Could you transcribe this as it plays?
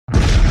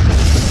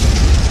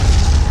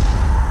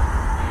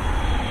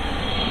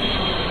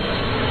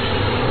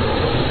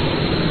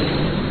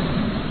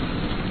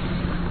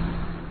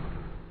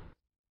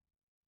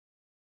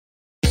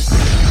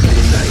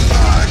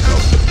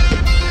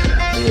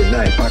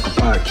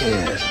Paco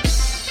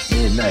Podcast.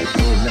 Midnight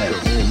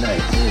Paco.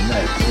 Midnight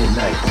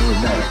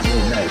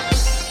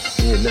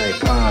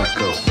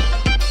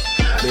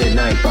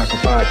Paco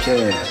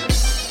Podcast.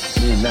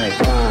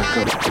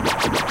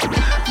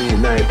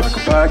 Midnight Paco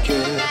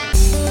Podcast.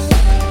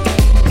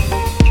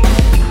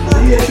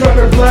 See a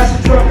trucker, blast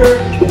a trucker.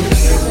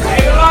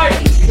 Hey,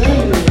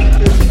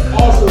 life.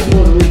 Also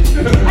Puerto Rican.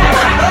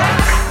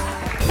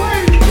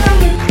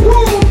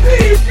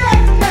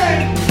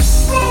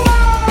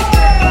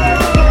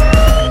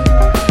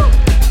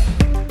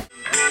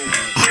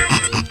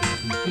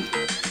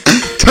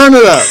 Turn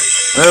it up.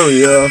 There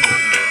we go.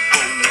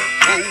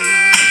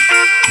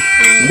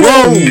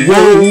 Whoa,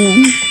 whoa.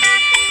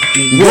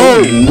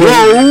 Whoa, whoa,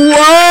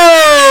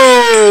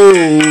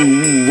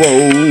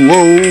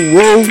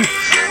 whoa.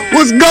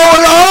 What's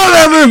going on,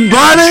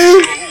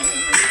 everybody?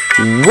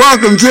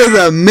 Welcome to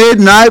the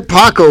Midnight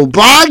Paco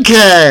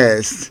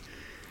Podcast.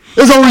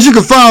 As always, you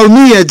can follow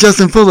me at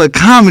Justin Fuller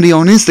Comedy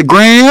on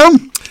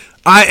Instagram.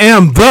 I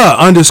am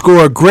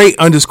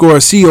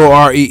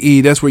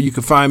the_great_COREE. That's where you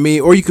can find me,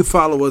 or you can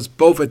follow us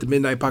both at the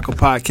Midnight Paco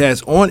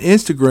Podcast on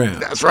Instagram.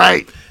 That's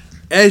right.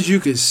 As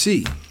you can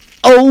see,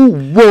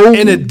 whoa.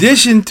 in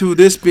addition to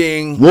this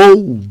being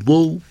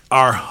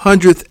our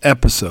 100th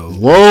episode.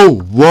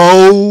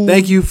 Whoa.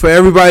 Thank you for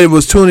everybody that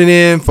was tuning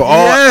in for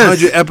all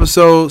 100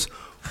 episodes.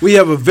 We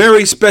have a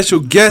very special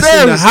guest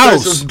in the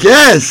house. Special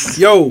guest.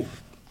 Yo,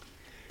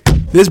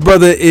 this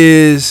brother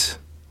is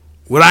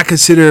what I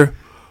consider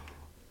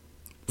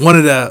one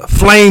of the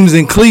flames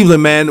in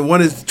Cleveland, man.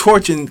 One is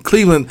torch in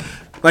Cleveland.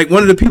 Like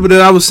one of the people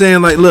that I was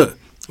saying, like, look,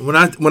 when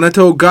I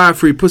told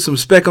Godfrey put some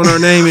spec on our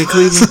name in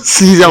Cleveland.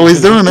 He's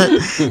always doing it.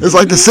 It's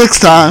like the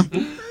 6th time.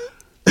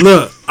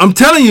 Look, I'm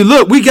telling you,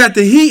 look, we got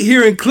the heat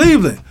here in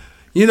Cleveland.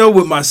 You know,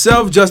 with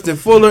myself, Justin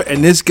Fuller,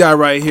 and this guy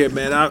right here,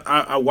 man.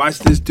 I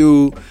watched this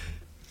dude.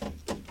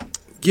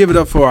 Give it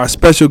up for our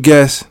special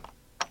guest.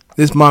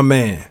 This is my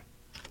man.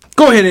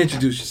 Go ahead and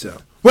introduce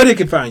yourself. Where they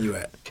can find you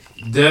at?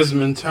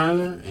 Desmond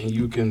Turner, and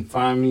you can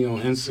find me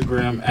on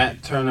Instagram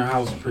at Turner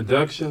House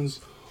Productions,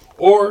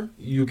 or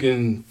you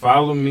can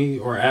follow me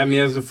or add me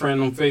as a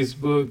friend on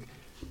Facebook,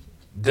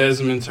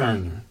 Desmond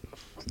Turner.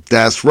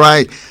 That's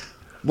right.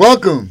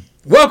 Welcome,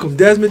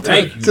 Desmond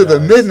Turner, to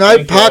the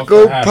Midnight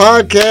Paco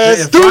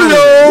Podcast Studio.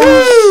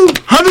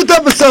 100th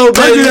episode,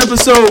 baby. 100th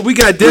episode. We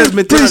got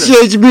Desmond Turner.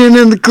 Appreciate you being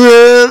in the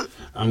crib.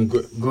 I'm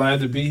glad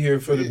to be here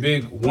for the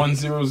big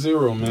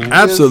 100, man.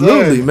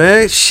 Absolutely, yes,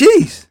 man.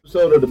 Sheesh.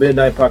 Episode of the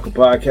Midnight Paco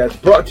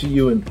Podcast brought to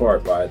you in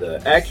part by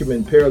the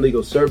Acumen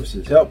Paralegal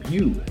Services. Help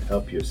you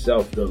help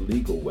yourself the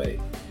legal way.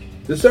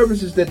 The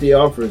services that they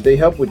offer is they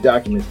help with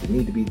documents that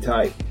need to be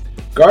typed,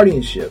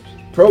 guardianships,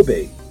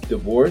 probate,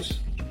 divorce,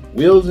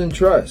 wills and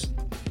trust,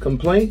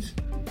 complaints,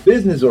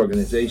 business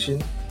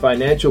organization,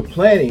 financial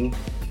planning,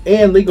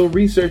 and legal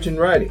research and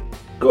writing.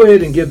 Go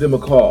ahead and give them a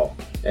call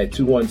at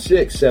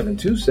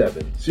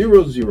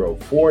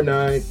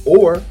 216-727-0049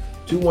 or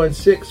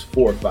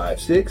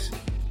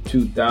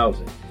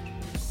 216-456-2000.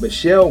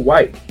 Michelle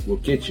White will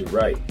get you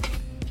right.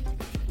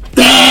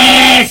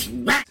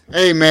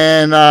 Hey,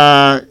 man.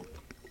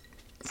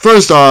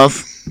 First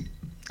off,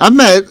 I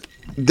met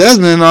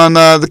Desmond on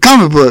the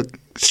comic book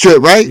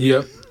strip, right?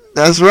 Yep.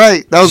 That's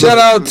right. That was Shout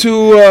out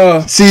to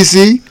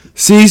CC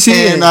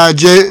and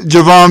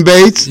Javon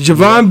Bates.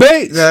 Javon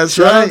Bates. That's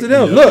Shout right. out to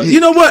them. Yep. Look, you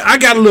know what? I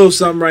got a little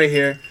something right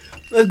here.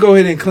 Let's go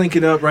ahead and clink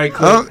it up right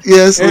quick. Oh,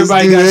 yes.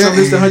 Everybody got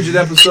something. It's the 100th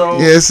episode.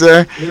 Yes,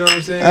 sir. You know what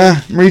I'm saying?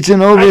 I'm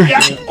reaching over.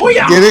 Oh,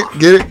 yeah. Get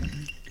it.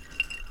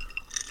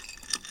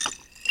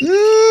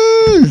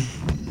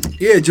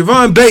 Yeah,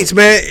 Javon Bates,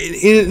 man.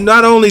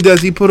 Not only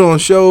does he put on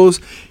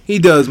shows, he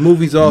does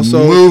movies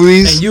also.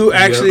 Movies. And you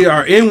actually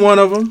are in one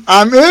of them.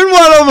 I'm in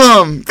one of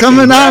them.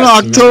 Coming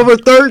out October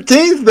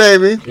 13th,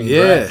 baby.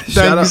 Yeah.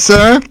 Thank you,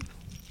 sir.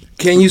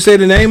 Can you say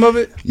the name of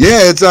it?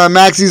 Yeah, it's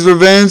Maxie's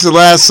Revenge, the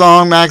last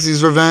song,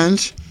 Maxie's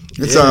Revenge.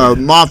 It's a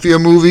mafia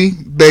movie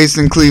based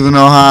in Cleveland,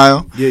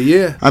 Ohio.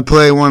 Yeah. I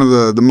play one of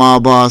the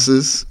mob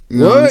bosses.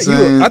 You know what I'm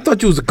saying? I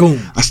thought you was a goon.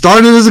 I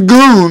started as a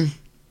goon.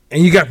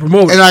 And you got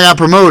promoted. And I got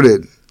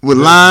promoted with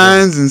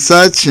lines and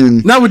such.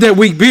 And not with that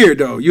weak beard,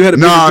 though. You had a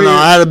bigger beard. No,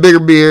 I had a bigger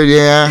beard,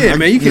 yeah. Yeah,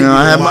 man, you can't be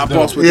a mob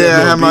boss with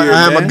that little beard,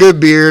 I have a good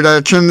beard. I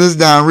trimmed this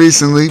down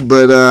recently,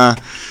 but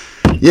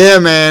yeah,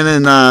 man,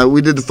 and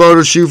we did the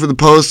photo shoot for the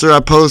poster. I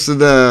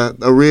posted a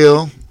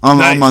reel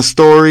on my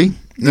story.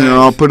 You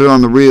know, I'll put it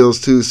on the reels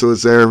too, so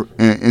it's there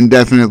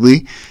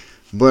indefinitely.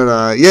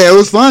 But yeah, it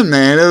was fun,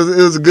 man. It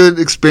was a good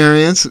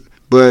experience.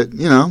 But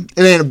you know,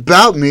 it ain't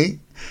about me.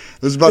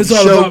 It was about the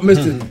show. About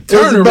Mr.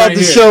 Turner. It was about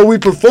the show we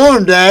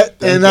performed at,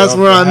 and that's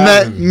where I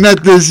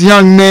met this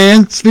young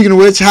man. Speaking of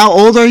which, how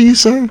old are you,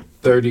 sir?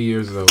 30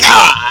 years old.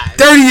 God,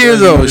 30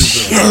 years old.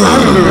 Shit.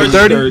 I remember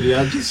 30.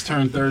 I just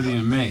turned 30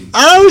 in May.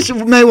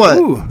 May what?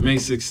 Ooh. May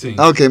 16th.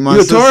 Okay, my you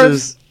a sister's.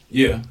 Taurus?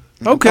 Yeah.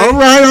 Okay. All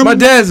right. My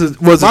dad's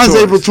was a Mine's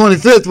Taurus. April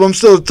 25th, but I'm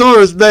still a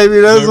Taurus,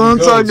 baby. That's what I'm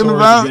talking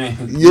about.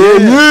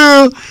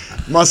 Yeah.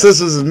 My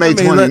sister's is May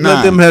 29th.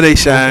 Let them have they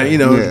shine. Okay. You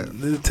know,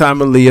 the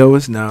time of Leo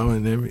is now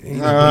and everything.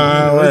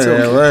 It's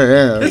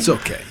okay. It's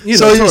okay. You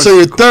know, so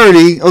you're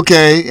 30,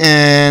 okay,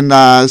 and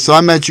so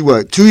I met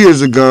you 2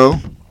 years ago,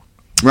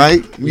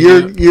 right?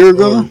 Year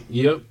ago.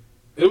 Yep.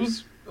 It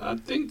was. I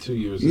think 2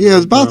 years ago. Yeah, it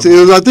was about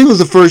to. I think it was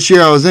the first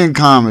year I was in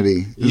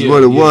comedy. Is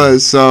what it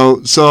was. So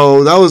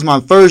that was my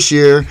first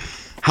year.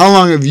 How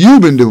long have you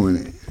been doing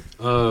it?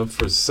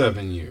 For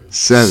 7 years.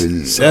 7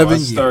 years. So I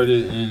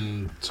started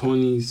in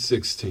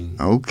 2016.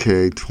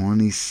 Okay,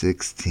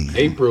 2016.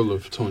 April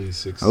of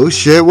 2016. Oh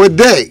shit! What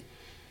day?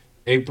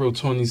 April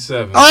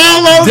 27th.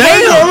 Oh,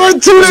 damn!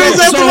 2 days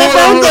after my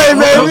birthday,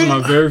 baby. That was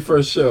my very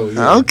first show.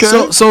 Yeah.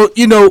 Okay. So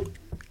you know,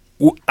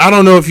 I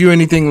don't know if you're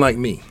anything like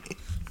me.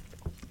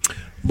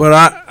 But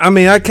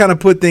I kind of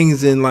put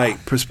things in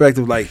like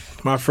perspective. Like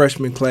my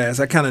freshman class,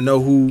 I kind of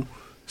know who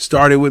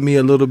started with me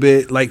a little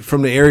bit, like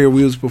from the area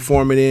we was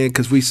performing in,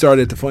 because we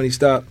started at the Funny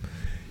Stop.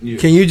 Yeah.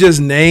 Can you just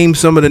name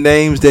some of the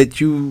names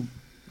that you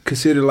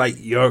consider like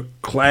your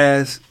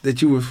class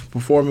that you were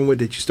performing with,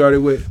 that you started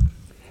with?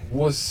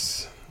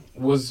 What's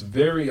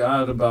very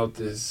odd about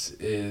this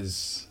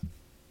is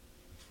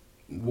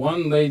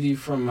one lady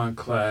from my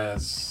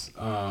class.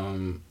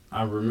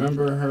 I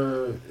remember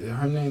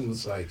her name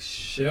was like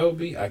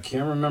Shelby. I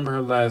can't remember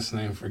her last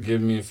name.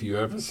 Forgive me if you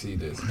ever see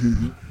this.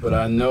 But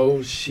I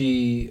know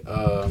she's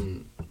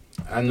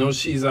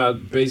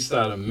based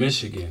out of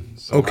Michigan.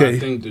 So okay. I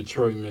think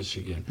Detroit,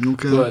 Michigan.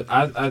 Okay. But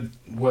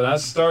what I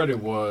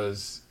started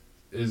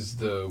is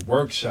the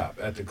workshop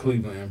at the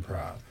Cleveland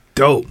Improv.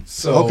 Dope.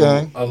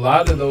 So a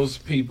lot of those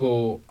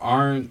people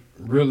aren't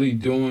really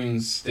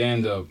doing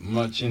stand-up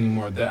much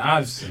anymore that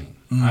I've seen.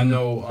 Mm-hmm. I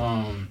know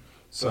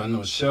so I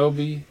know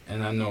Shelby,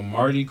 and I know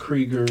Marty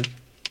Krieger.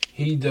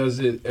 He does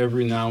it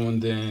every now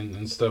and then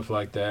and stuff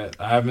like that.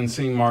 I haven't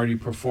seen Marty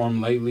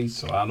perform lately,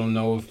 so I don't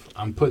know if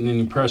I'm putting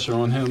any pressure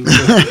on him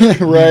to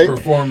right.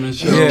 perform in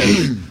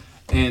shows. Yeah.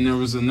 And there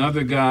was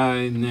another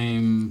guy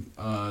named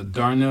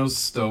Darnell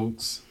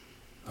Stokes.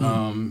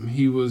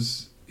 He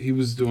was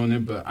doing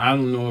it, but I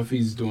don't know if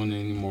he's doing it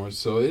anymore.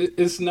 So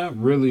it's not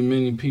really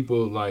many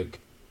people like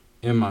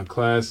in my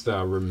class that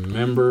I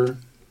remember.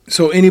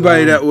 So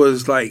anybody that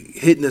was like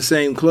hitting the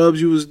same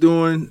clubs you was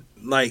doing,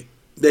 like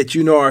that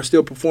you know are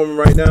still performing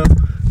right now?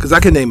 Because I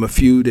can name a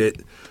few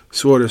that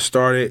sort of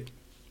started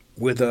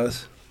with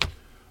us.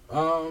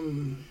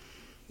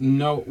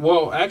 No.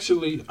 Well,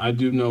 actually, I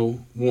do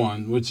know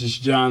one, which is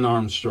John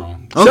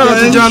Armstrong. Okay. Shout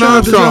out to John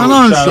Armstrong.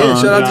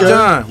 Shout out to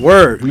John.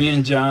 Word. Me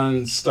and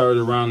John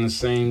started around the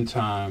same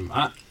time.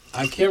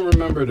 I can't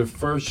remember the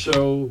first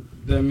show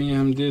that me and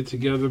him did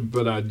together,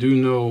 but I do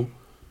know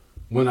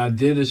when I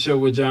did a show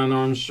with John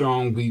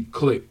Armstrong, we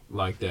clicked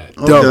like that.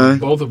 Okay.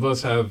 Both of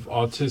us have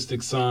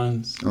autistic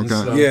sons and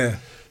stuff. Yeah.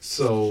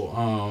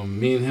 So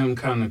me and him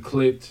kind of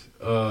clicked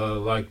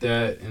like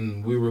that,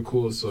 and we were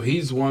cool. So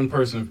he's one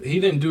person. He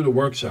didn't do the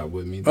workshop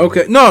with me, though.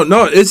 Okay. No.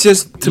 It's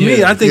just, to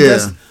me, I think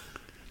that's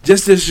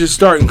just as you're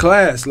starting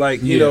class.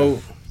 Like, you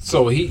know.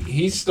 So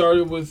he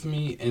started with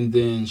me, and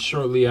then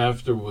shortly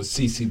after was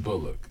CeCe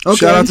Bullock. Okay.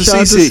 Shout out to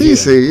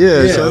CeCe.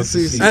 Yeah. Shout out to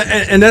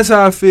CeCe. And that's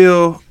how I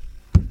feel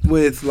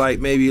with like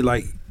maybe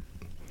like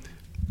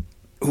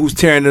who's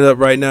tearing it up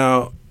right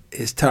now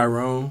is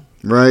Tyrone.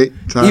 Right.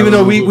 Tyrone. Even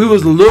though we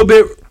was a little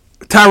bit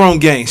Tyrone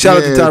Gang. Shout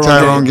out to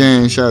Tyrone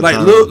Gang. Shout like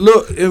out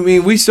look, I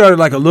mean, we started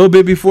like a little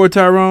bit before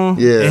Tyrone.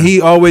 Yeah. And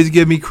he always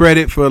give me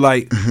credit for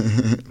like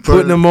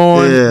putting him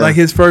on like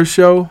his first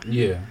show.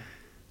 Yeah.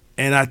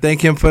 And I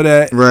thank him for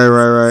that.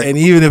 Right. And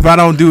even if I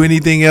don't do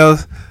anything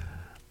else,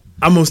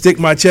 I'm gonna stick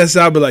my chest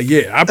out, but like,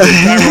 I put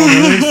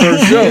Tyrone on his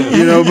first show,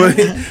 you know, but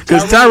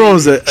because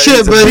Tyrone's a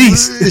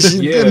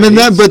beast. Yeah, I mean,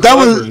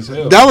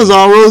 that was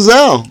all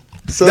Roselle.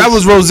 So that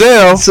was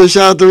Roselle. So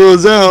shout out to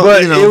Roselle.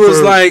 But it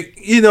was like,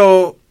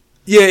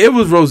 it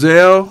was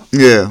Roselle.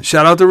 Yeah.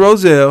 Shout out to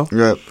Roselle.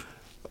 Yep.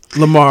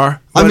 Lamar.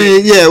 I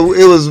mean,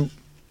 it was.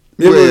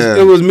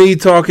 It was me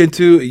talking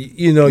to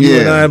you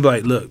and I. I'm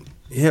like, look.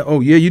 Yeah. Oh,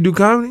 yeah. You do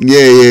comedy?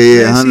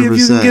 Yeah. 100%. See if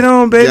you can get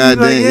on, baby. Yeah,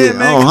 like,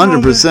 man. Oh,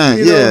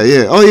 100%.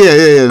 Yeah. Oh,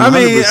 yeah. 100%. I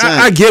mean,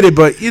 I get it,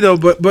 but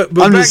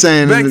but I'm just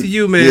saying. Back to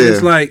you, man.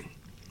 It's like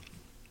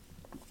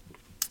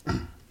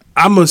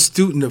I'm a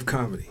student of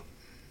comedy.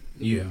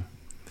 Yeah.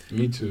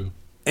 Me too.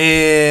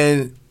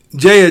 And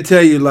Jay will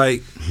tell you,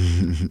 like,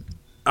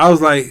 I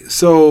was like,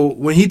 so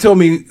when he told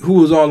me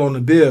who was all on the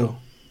bill,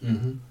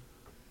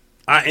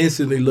 I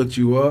instantly looked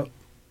you up.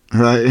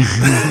 Right.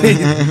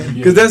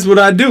 Because that's what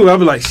I do. I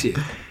be like, shit.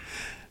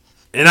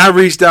 And I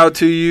reached out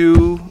to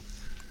you.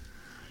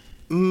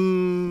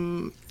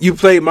 You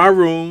played my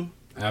room.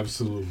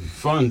 Absolutely.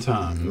 Fun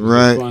time.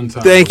 Right. Fun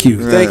time. Thank you.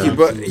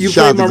 But you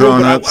played my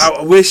room. But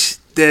I wish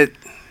that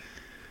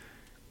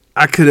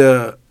I could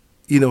have,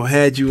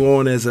 had you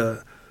on as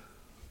a,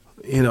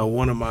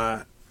 one of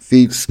my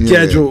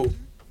scheduled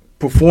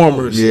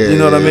performers. You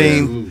know what I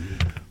mean? Absolutely.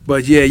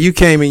 But you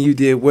came and you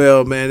did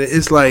well, man.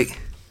 It's like,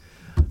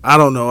 I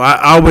don't know.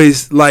 I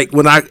always, like,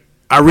 when I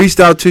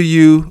reached out to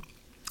you,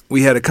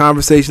 we had a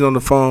conversation on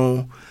the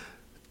phone,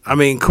 I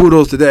mean,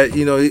 kudos to that.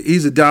 You know,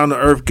 he's a down to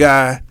earth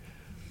guy,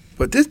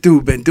 but this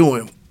dude been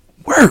doing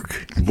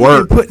work. He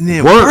been putting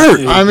in work.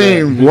 I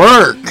mean,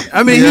 work.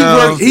 I mean, he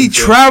worked. He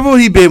traveled.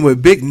 He been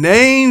with big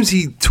names.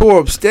 He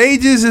tore up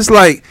stages. It's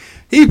like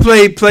he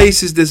played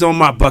places that's on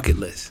my bucket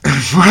list.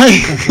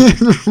 Right.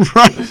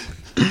 Right.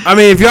 I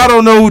mean, if y'all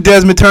don't know who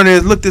Desmond Turner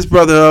is, look this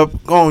brother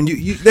up. Go on.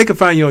 They can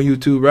find you on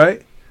YouTube,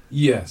 right?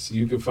 Yes,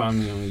 you can find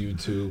me on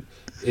YouTube.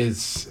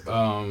 It's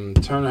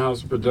Turner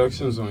House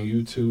Productions on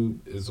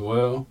YouTube as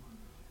well.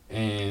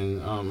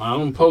 And I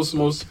don't post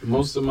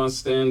most of my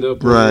stand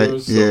up.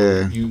 Right. So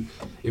yeah.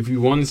 If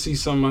you want to see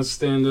some of my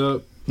stand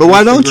up, but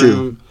why don't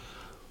you?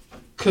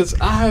 Because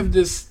I have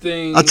this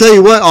thing. I'll tell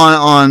you what.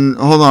 On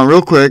hold on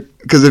real quick.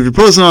 Because if you're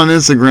posting on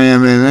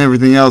Instagram and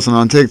everything else and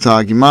on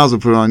TikTok, you might as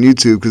well put it on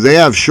YouTube because they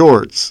have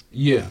shorts.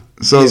 Yeah.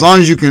 So as long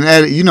as you can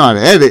edit, you know how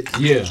to edit.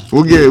 Yeah.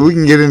 We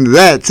can get into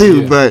that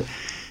too. Yeah. But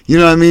you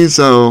know what I mean.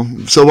 So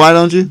why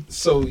don't you?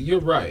 So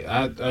you're right.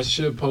 I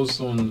should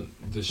post on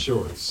the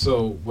shorts.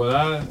 So what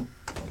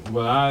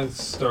I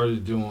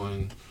started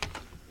doing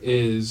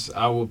is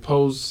I will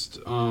post,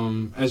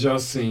 as y'all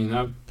seen,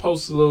 I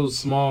post little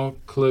small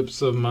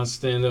clips of my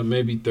stand-up,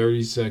 maybe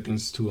 30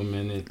 seconds to a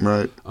minute.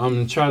 Right.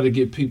 Try to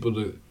get people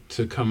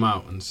to come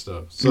out and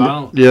stuff. So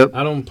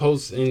I don't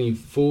post any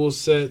full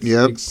sets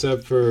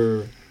except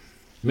for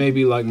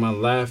maybe like my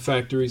Laugh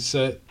Factory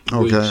set.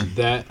 Okay. Which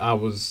that I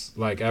was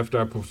like after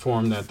I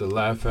performed at the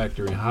Laugh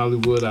Factory in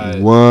Hollywood.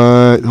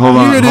 What? Hold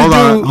on. They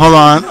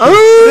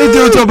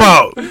do it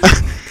about.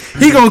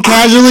 He gonna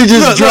casually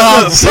just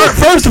drop.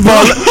 First of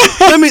all,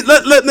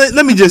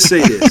 let me just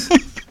say this.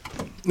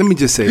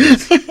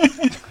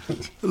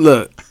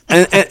 Look,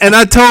 and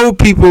I told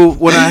people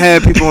when I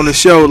had people on the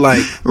show,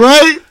 like,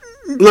 right.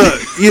 Look,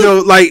 you know,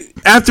 like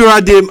after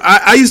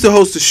I used to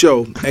host a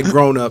show at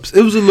Grown Ups.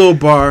 It was a little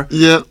bar.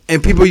 Yeah.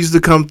 And people used to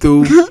come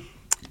through.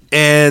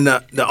 And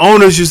the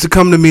owners used to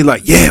come to me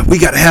like, yeah, we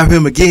got to have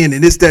him again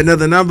and this, that, and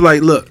other. And I'm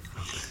like, look,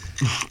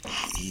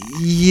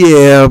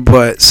 yeah,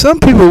 but some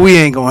people we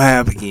ain't going to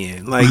have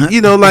again. Like, you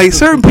know, like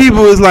certain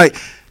people is like,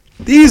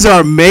 these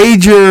are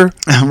major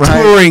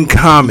touring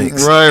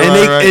comics. Right,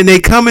 and they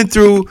coming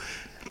through.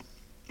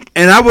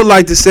 And I would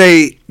like to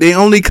say they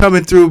only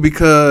coming through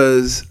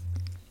because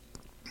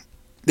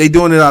they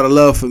doing it out of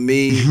love for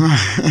me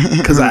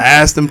because I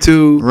asked them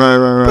to.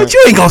 Right. But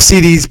you ain't going to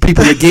see these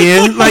people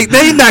again. Like,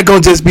 they not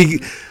going to just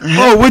be,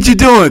 oh, what you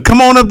doing?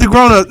 Come on up to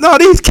Grown Up. No,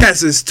 these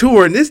cats is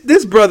touring.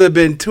 This brother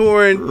been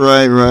touring.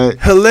 Right.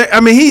 I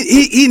mean,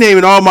 he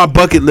naming all my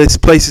bucket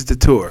list places to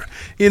tour.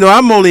 You know,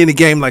 I'm only in the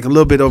game like a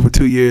little bit over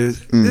 2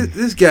 years.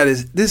 This cat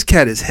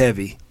is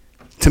heavy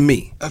to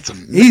me. That's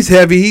amazing. He's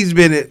heavy. He's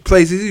been at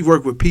places. He's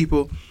worked with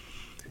people.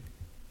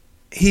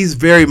 He's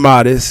very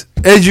modest.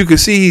 As you can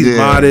see, he's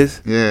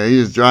modest. Yeah,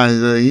 he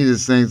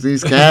just thinks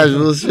he's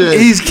casual shit.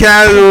 He's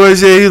casual and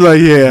shit. He's like,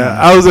 yeah,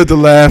 I was at the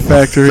Laugh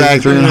Factory.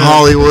 In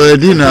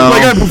Hollywood, you know.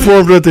 Like I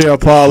performed at the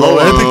Apollo,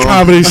 at the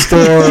Comedy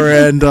Store,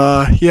 and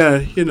yeah,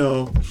 you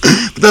know.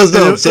 But that's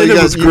dope. So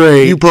it was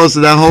great. You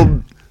posted that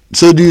whole.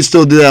 So do you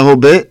still do that whole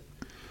bit?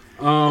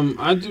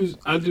 I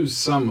do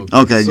some of it.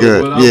 Okay, so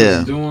good. What I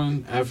was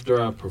doing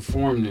after I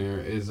performed there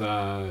is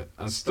I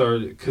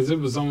started because it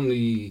was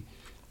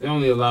they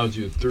only allowed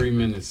you a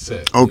 3-minute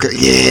set. Okay,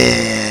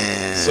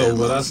 yeah. So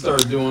what I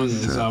started doing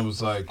is I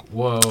was like,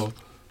 well,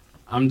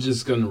 I'm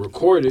just gonna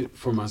record it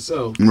for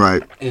myself,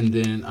 right? And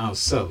then I'll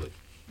sell it.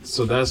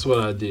 So that's what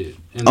I did.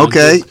 And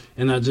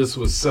I just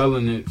was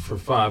selling it for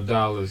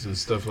 $5 and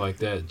stuff like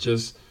that,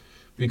 just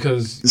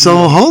because.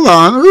 So hold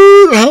on,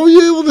 how were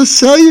you able to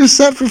sell your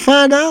set for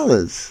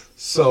 $5?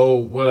 So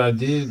what I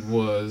did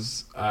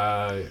was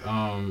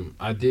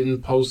I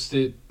didn't post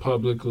it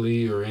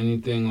publicly or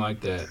anything like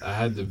that. I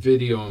had the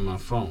video on my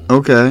phone.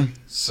 Okay.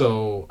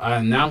 So I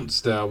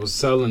announced that I was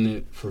selling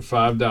it for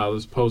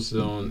 $5, posted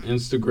on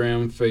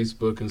Instagram,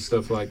 Facebook, and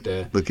stuff like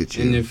that. Look at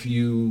you. And if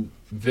you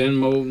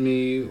Venmo'd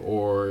me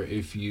or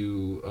if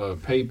you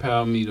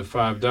PayPal me the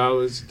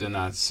 $5, then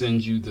I'd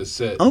send you the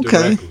set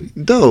directly.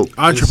 Dope.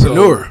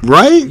 Entrepreneur. So,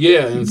 right?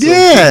 Yeah. And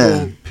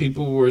so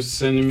people were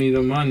sending me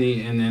the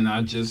money, and then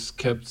I just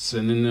kept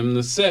sending them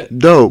the set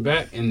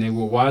back, and they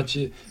would watch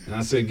it. And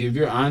I said, give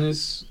your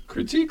honest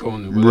critique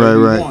on it,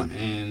 whatever you want.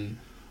 And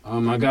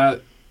I got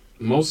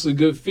mostly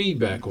good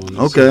feedback on it.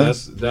 Okay.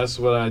 So that's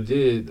what I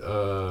did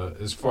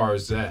as far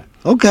as that.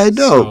 Okay,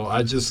 dope. So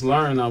I just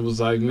learned, I was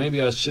like,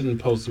 maybe I shouldn't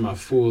post my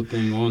full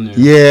thing on there.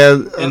 Yeah.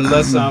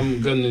 Unless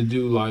I'm going to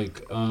do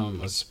like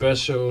a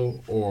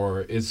special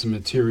or it's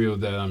material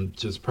that I'm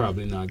just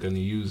probably not going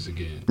to use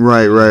again.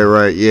 Right.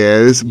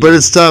 Yeah. But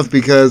it's tough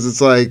because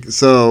it's like,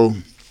 so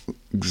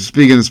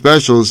speaking of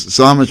specials,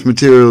 so how much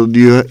material do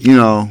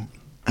you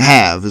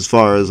have as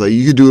far as like,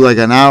 you could do like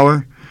an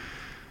hour?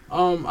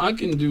 I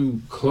can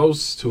do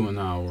close to an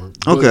hour.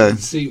 Okay.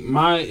 See,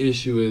 my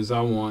issue is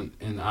I want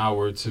an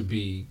hour to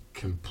be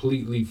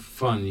completely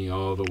funny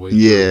all the way through.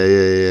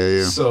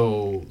 Yeah.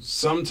 So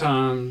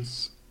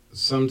sometimes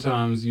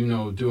sometimes,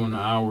 during the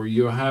hour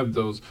you'll have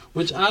those,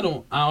 which I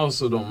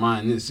also don't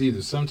mind this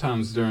either.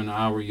 Sometimes during the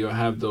hour you'll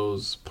have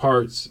those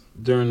parts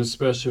during the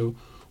special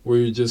where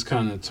you're just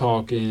kind of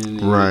talking and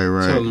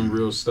telling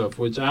real stuff,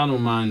 which I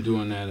don't mind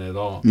doing that at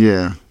all.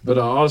 Yeah. But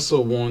I also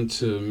want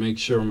to make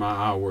sure my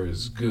hour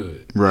is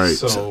good. Right.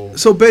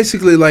 So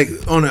basically, like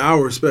on the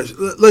hour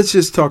special, let's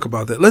just talk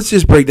about that. Let's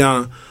just break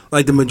down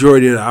like the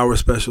majority of the hour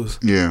specials.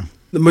 Yeah.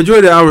 The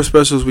majority of the hour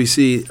specials we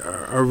see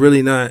are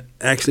really not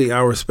actually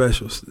hour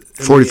specials.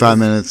 45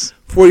 minutes.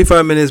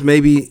 45 minutes,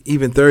 maybe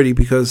even 30,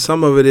 because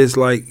some of it is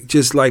like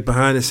just like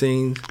behind the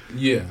scenes.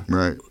 Yeah.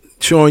 Right.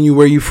 Showing you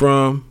where you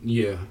from.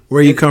 Yeah.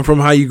 Where you come from,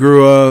 how you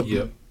grew up.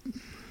 Yep.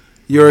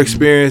 Your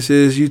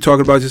experiences. You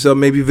talking about yourself,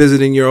 maybe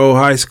visiting your old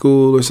high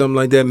school or something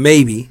like that,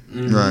 maybe.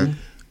 Mm-hmm. Right.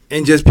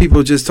 And just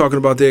people just talking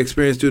about their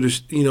experience through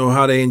the,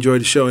 how they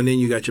enjoyed the show, and then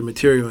you got your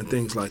material and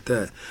things like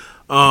that.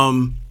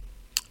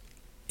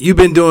 You've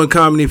been doing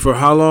comedy for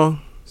how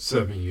long?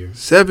 7 years.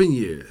 7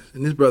 years.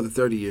 And this brother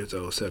 30 years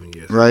old, 7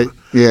 years. Right.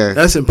 Yeah.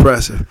 That's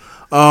impressive.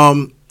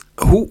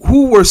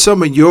 Who were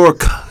some of your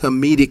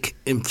comedic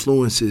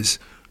influences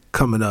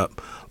coming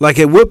up? Like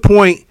at what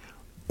point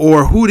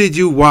or who did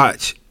you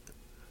watch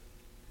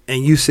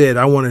and you said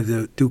I wanted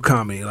to do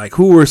comedy? Like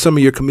who were some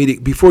of your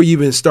comedic, before you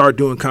even start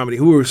doing comedy,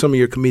 who were some of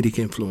your comedic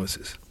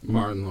influences?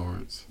 Martin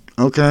Lawrence.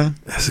 Okay.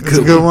 That's a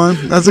good one.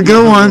 That's a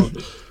good one.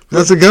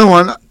 That's a good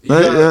one.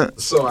 Yeah.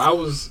 So I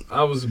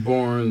was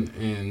born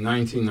in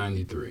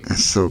 1993.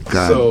 That's so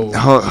God. So,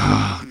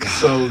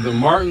 so the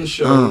Martin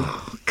Show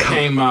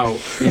came out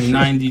in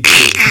 92.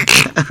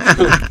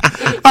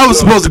 I was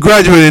supposed to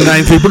graduate in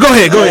 93, but go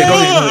ahead.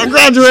 I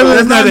graduated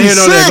in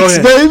 96,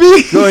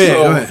 baby. Go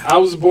ahead. I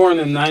was born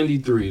in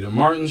 93. The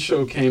Martin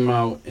Show came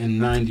out in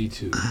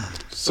 92.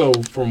 So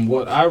from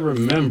what I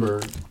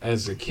remember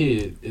as a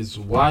kid is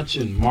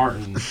watching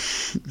Martin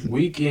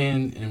week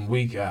in and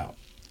week out.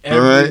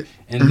 And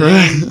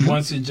then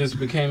once it just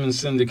became in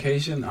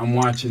syndication, I'm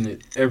watching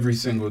it every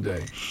single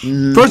day.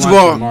 First of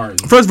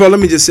all, let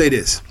me just say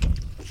this.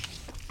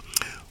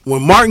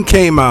 When Martin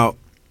came out,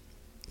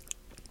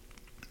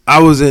 I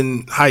was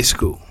in high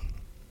school.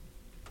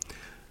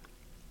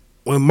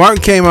 When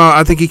Martin came out,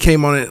 I think he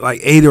came on at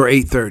like 8 or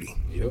 8:30.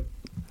 Yep.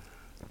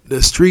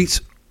 The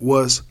streets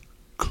was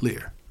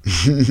clear.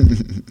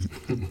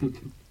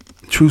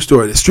 True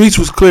story. The streets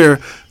was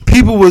clear.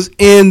 People was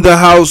in the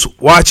house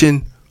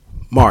watching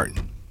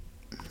Martin.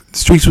 The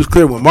streets was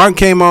clear. When Martin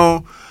came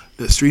on,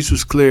 the streets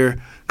was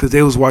clear because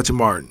they was watching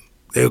Martin.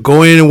 They would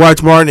go in and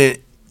watch Martin,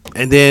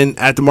 and then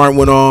after Martin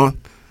went on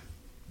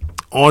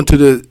to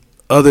the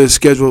other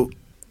scheduled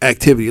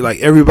activity. Like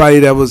everybody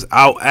that was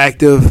out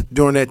active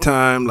during that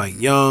time,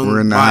 like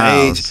young,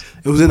 my age,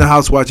 it was in the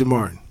house watching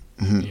Martin.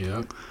 Mm-hmm.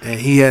 Yep. And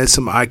he had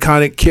some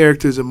iconic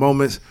characters and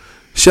moments.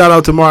 Shout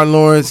out to Martin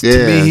Lawrence. Yeah,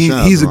 to me,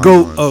 he's a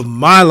GOAT of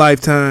my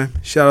lifetime.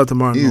 Shout out to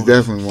Martin Lawrence. He's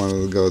definitely one of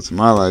the GOATs of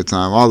my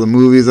lifetime. All the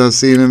movies I've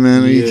seen him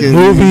in.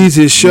 Movies,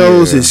 his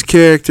shows, his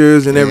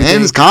characters, and everything.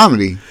 And his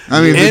comedy.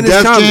 I mean, the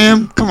Def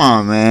Jam. Come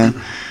on,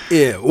 man.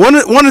 Yeah. One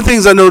of the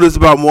things I noticed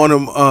about one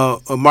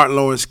of Martin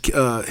Lawrence,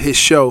 his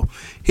show,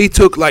 he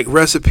took like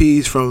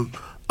recipes from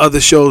other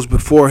shows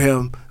before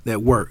him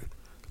that worked.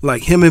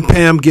 Like him and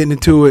Pam getting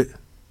into it.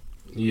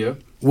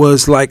 Yep.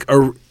 Was like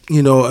a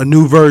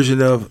new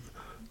version of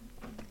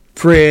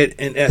Fred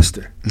and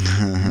Esther.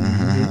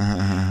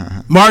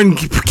 Martin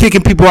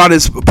kicking people out of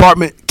his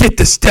apartment. Get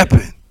the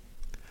stepping.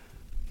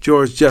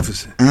 George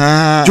Jefferson.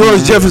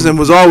 George Jefferson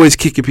was always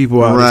kicking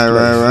people out.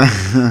 Right.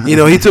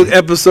 He took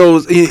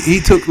episodes.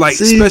 He took like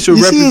special.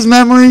 You see his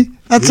memory?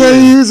 I tell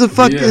you, he's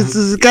it's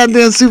his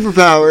goddamn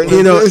superpower.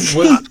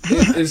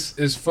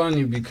 It's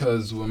funny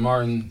because when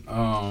Martin,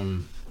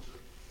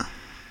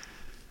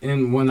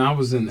 and when I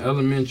was in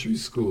elementary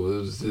school, it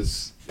was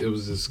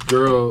this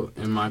girl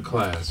in my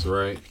class,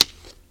 right?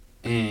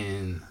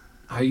 And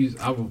I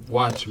would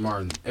watch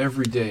Martin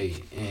every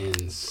day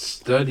and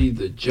study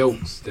the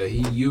jokes that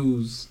he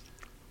used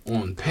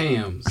on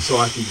Pam so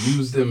I could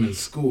use them in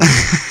school.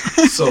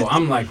 So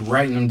I'm like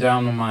writing them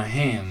down on my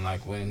hand.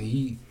 Like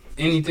when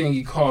anything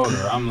he called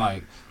her, I'm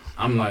like,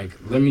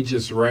 let me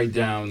just write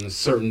down a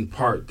certain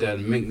part that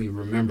make me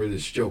remember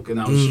this joke. And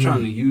I was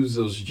trying to use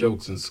those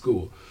jokes in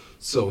school.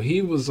 So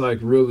he was like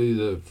really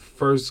the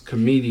first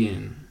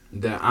comedian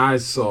that I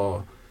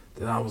saw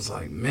that I was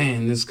like,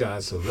 man, this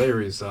guy's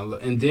hilarious.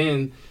 And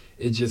then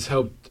it just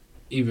helped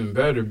even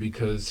better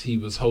because he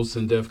was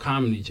hosting Def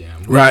Comedy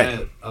Jam. We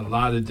had a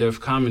lot of Def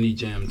Comedy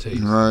Jam tapes.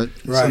 Right.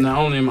 So not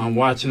only am I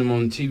watching him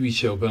on the TV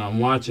show, but I'm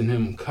watching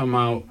him come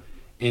out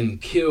and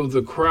kill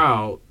the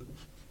crowd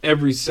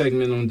every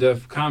segment on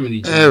Def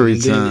Comedy Jam.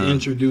 Then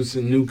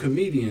introducing new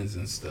comedians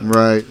and stuff.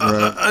 Right.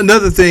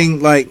 Another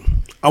thing, like,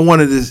 I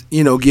wanted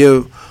to,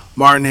 give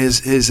Martin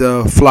his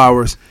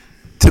flowers.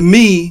 To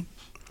me,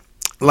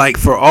 like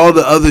for all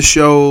the other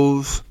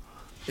shows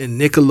in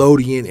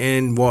Nickelodeon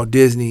and Walt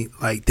Disney,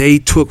 like they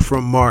took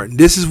from Martin.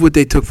 This is what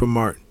they took from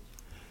Martin.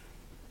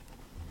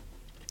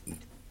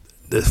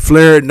 The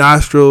flared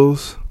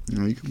nostrils.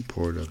 You can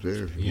pour it up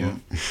there if you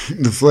want.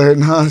 The flared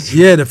nostrils.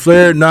 Yeah, the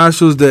flared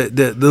nostrils, the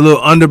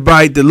little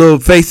underbite, the little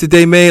face that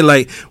they made,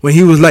 like when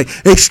he was like,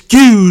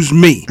 "Excuse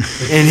me,"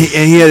 and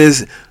he had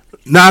his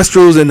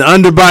nostrils and the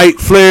underbite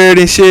flared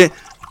and shit.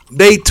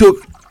 They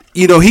took,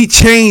 he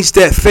changed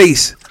that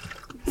face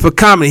for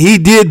comedy. He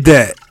did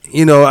that,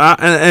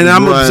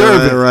 I'm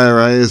observing.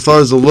 Right. As far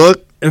as the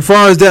look. As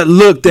far as that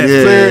look, that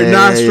flared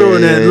nostril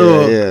and that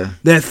little,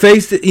 that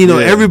face, that,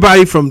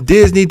 everybody from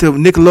Disney to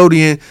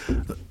Nickelodeon,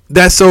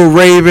 That's So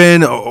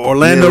Raven,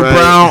 Orlando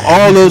Brown,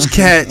 all those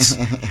cats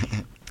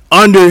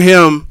under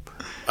him,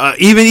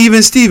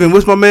 even Steven,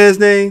 what's my man's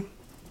name?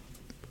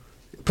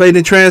 Played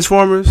in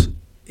Transformers,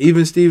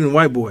 even Steven,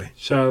 white boy.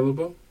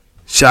 Shia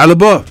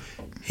LaBeouf.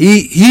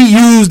 He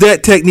used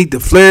that technique, the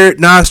flared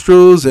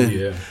nostrils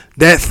and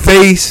that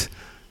face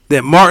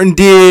that Martin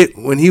did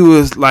when he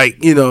was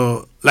like,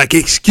 like,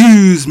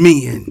 excuse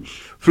me, and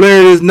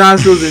flared his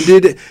nostrils and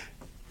did it.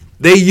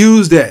 They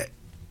used that.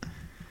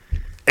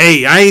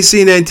 Hey, I ain't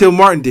seen that until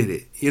Martin did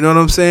it. You know what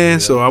I'm saying? Yeah.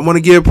 So I want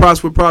to give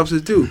props where props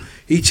is due.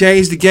 He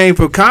changed the game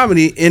for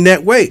comedy in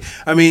that way.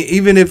 I mean,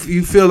 even if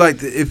you feel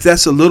like if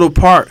that's a little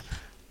part,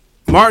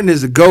 Martin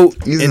is a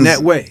GOAT in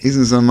that way. He's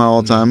in some of my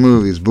all-time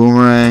movies.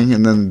 Boomerang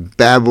and then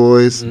Bad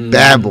Boys.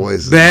 Bad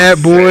Boys.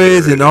 Bad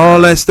Boys and all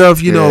that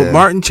stuff.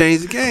 Martin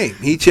changed the game.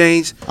 He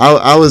changed.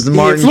 I was the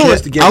Martin.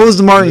 I was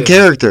the Martin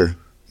character,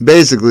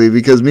 basically,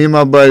 because me and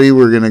my buddy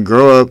were going to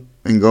grow up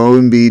and go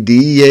and be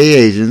DEA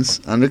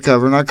agents,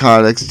 undercover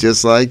narcotics,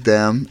 just like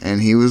them.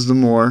 And he was the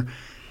more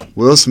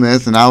Will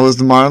Smith, and I was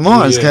the Martin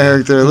Lawrence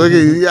character. Look at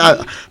you.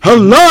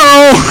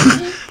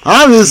 Hello!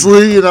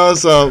 Obviously,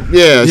 so,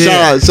 shout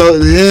out.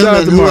 So, him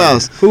and who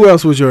else? Who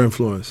else was your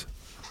influence?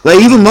 Like,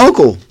 even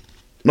local.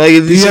 Like,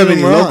 if Do you have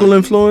any local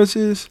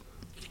influences?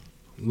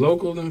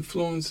 Local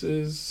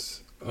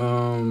influences?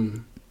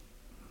 No.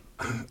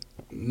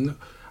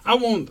 I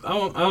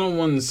don't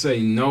want to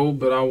say no,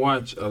 but I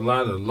watch a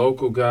lot of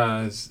local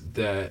guys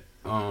that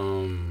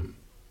I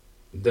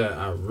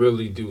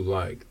really do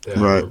like, that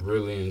are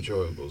really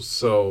enjoyable.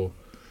 So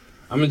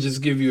I'm gonna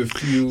just give you a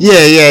few.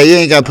 Yeah, you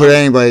ain't gotta put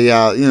anybody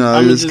out,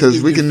 just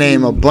because we can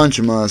name a bunch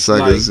of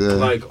motherfuckers.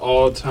 Like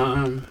all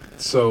time.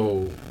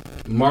 So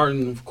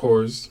Martin, of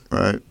course.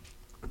 Right.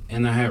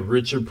 And I had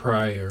Richard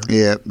Pryor.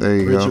 Yeah, there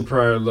you go. Richard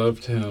Pryor,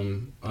 loved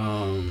him.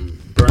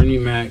 Bernie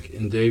Mac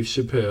and Dave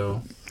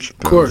Chappelle.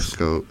 Of course.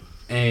 Scope.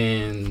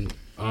 And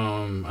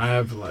I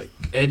have like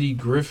Eddie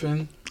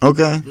Griffin.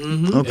 Okay.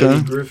 Mm-hmm. Okay.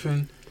 Eddie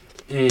Griffin.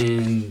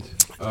 And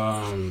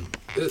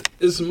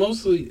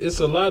it's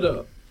a lot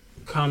of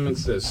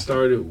comics that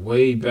started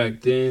way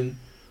back then.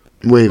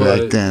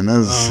 Back then. That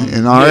was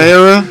in our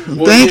era.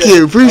 Well, Thank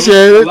you.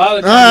 Appreciate it. A lot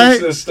of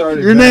comics that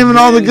started. You're naming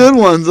all the good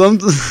ones.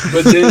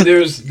 But then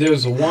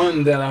there's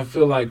one that I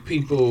feel like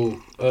people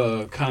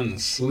kind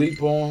of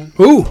sleep on.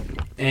 Who?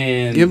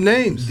 And give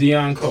names.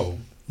 Deion Cole.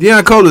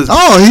 Deion Cole is.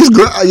 Oh, he's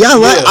great. Yeah,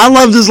 I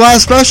loved his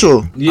last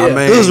special. Yeah,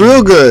 it was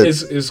real good.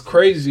 It's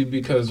crazy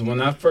because when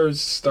I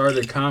first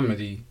started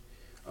comedy,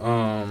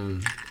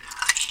 like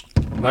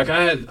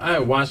I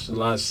had watched a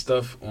lot of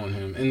stuff on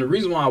him, and the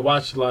reason why I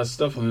watched a lot of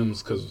stuff on him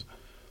is because,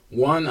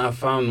 one, I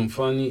found him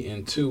funny,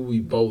 and two, we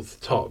both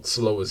talk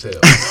slow as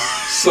hell.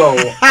 So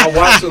I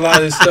watched a lot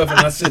of this stuff, and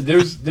I said,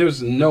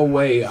 "There's no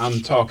way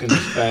I'm talking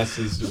as fast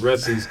as the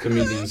rest of these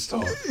comedians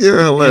talk." You're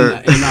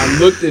hilarious. And I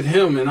looked at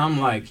him, and I'm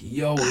like,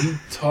 "Yo, he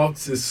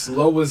talks as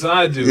slow as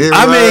I do.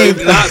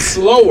 If not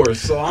slower."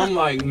 So I'm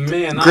like,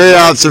 "Man, great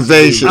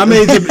observation." I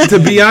mean, to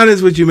be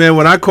honest with you, man,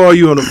 when I call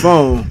you on the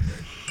phone,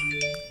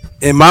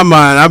 in my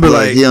mind, I'll be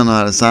like, "He don't know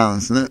how to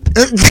silence it."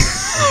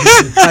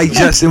 Like,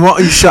 Justin, why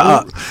don't you shut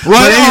up?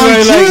 Right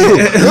on cue.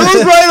 It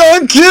was right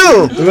on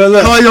cue.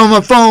 Look, call you on my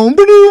phone.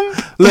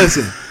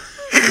 Listen,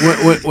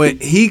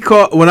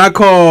 when I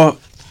call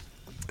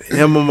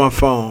him on my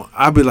phone,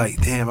 I'll be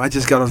like, damn, I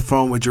just got on the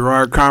phone with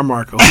Gerard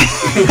Carmichael.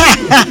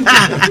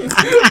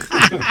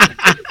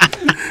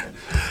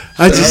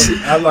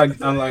 I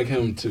like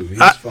him too. He's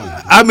funny.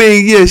 I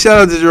mean, yeah,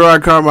 shout out to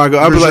Gerard Carmichael.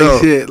 I'll be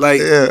like, shit,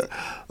 like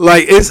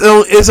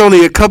it's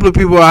only a couple of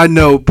people I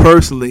know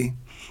personally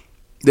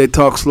that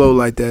talk slow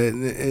like that.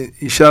 And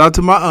shout out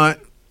to my aunt.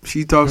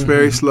 She talks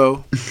very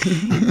slow.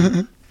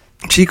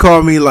 She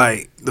called me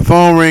like the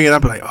phone ring, and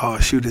I'd be like, "Oh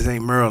shoot, this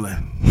ain't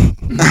Merlin."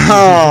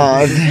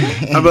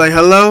 I'd be like,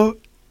 "Hello."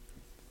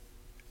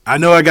 I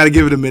know I got to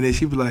give it a minute.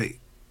 She'd be like,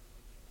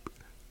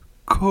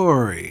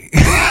 "Corey."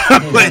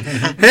 I'm like,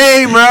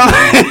 "Hey,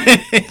 Merlin."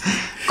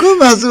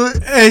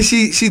 And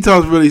she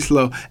talks really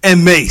slow.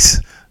 And Mace,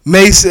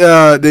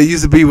 that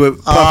used to be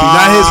with Puffy.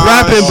 Not his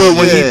rapping, but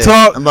when he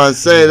talked. I'm about to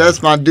say,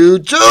 that's my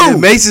dude, too. Yeah,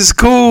 Mace is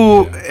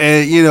cool.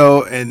 And,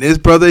 and his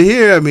brother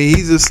here, I mean,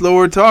 he's a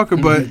slower talker,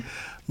 but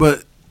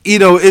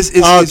it's.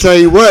 I'll tell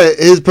you what,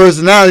 his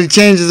personality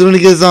changes when he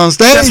gets on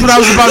stage. That's what I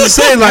was about to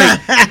say. Like,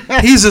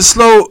 he's a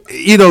slow,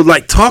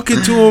 like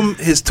talking to him,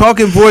 his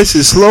talking voice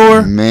is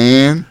slower.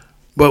 Man.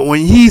 But when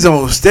he's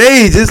on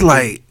stage, it's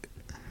like,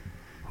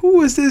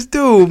 who is this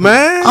dude,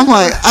 man? I'm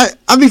like,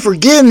 I be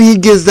forgetting he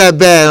gets that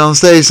bad on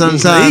stage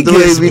sometimes. He the way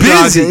gets he be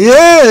busy. talking.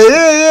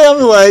 Yeah.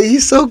 I'm like,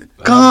 he's so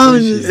calm.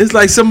 It's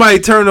like somebody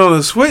turned on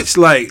a switch,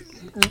 like,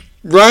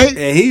 right?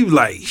 and he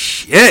like,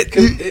 shit.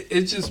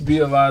 It just be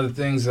a lot of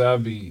things that I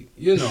be,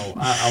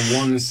 I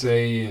want to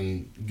say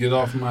and get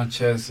off my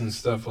chest and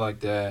stuff like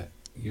that,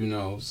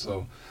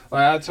 So,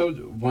 like I told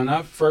you, when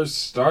I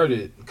first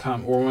started,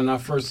 when I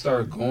first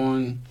started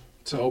going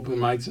to open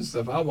mics and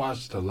stuff, I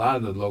watched a lot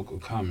of the local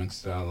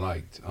comics that I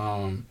liked.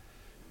 Some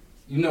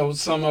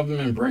of them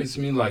embraced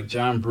me, like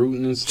John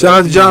Bruton and stuff. Shout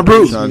out to John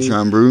Bruton. Shout out to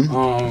John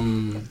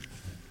Bruton.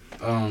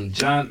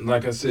 John,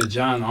 like I said,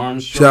 John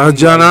Armstrong. Shout out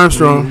John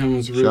Armstrong. Him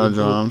was really Shout out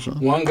John cool. Armstrong.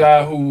 One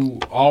guy who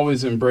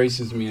always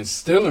embraces me and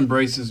still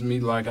embraces me,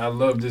 like I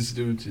love this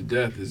dude to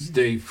death, is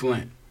Dave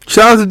Flint.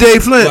 Shout out to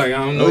Dave Flint. Like,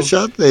 I don't know. Oh,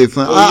 shout out to Dave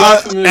Flint.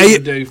 Hey,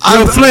 Dave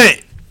Flint.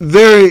 Flint.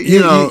 Very,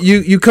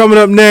 you coming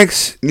up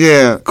next?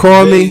 Yeah.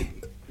 Call me.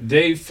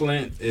 Dave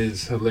Flint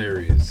is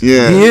hilarious.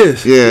 Yeah. He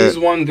is. Yeah. He's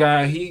one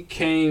guy. He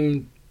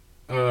came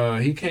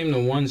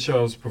to one show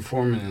I was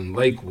performing in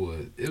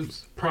Lakewood. It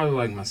was probably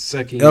like my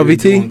second year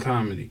LVT? doing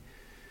comedy.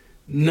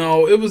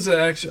 No, it was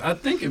I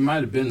think it might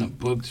have been a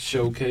book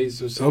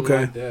showcase or something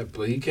like that.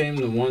 But he came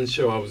to one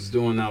show I was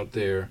doing out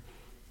there,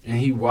 and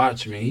he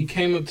watched me. He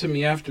came up to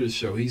me after the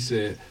show. He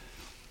said,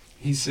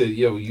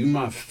 yo, you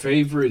my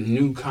favorite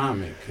new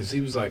comic. Because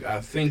he was like,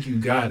 I think you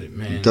got it,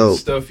 man. Dope. The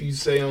stuff you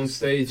say on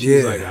stage, he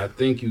was like, I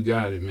think you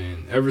got it,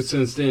 man. Ever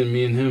since then,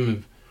 me and him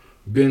have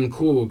been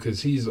cool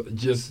because he's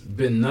just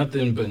been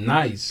nothing but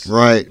nice.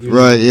 Right,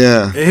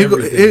 yeah. And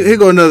here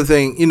go another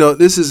thing.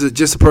 This is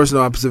just a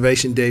personal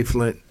observation, Dave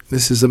Flint.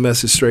 This is a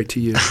message straight to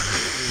you.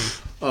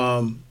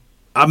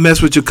 I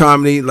mess with your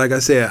comedy. Like I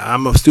said,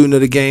 I'm a student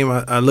of the game.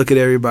 I look at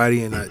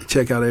everybody and I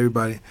check out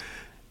everybody.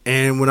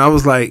 And when I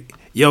was like,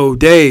 yo,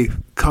 Dave,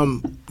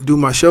 come do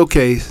my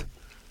showcase,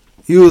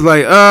 he was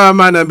like, I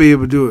might not be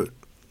able to do it.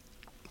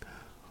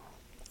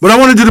 But I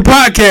want to do the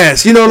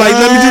podcast. Let me do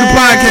the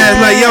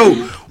podcast. Like, yo,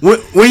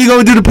 when you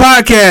going to do the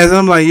podcast? And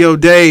I'm like, yo,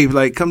 Dave,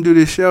 like, come do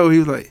this show. He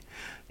was like,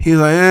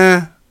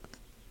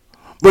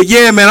 But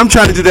yeah, man, I'm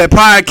trying to do that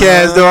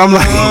podcast, though. I'm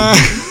like...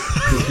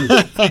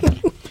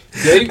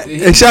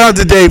 and shout out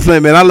to Dave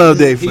Flint, man. I love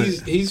Dave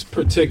Flint. He's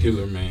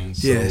particular, man.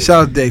 So yeah,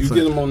 shout out to Dave you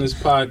Flint. You get him on this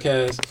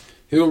podcast,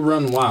 he'll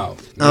run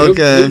wild.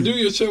 Okay. He'll do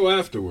your show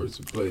afterwards,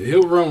 but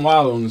he'll run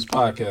wild on this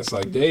podcast.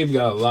 Like, Dave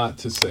got a lot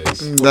to say.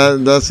 So.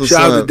 That's what's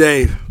shout up. out to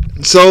Dave.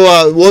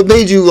 So, what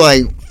made you,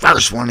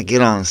 first want to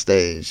get on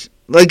stage?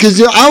 Because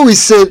I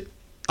always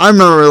I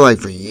remember,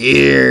 for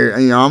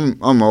years,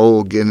 I'm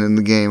old getting in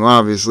the game,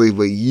 obviously,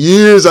 but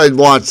years I'd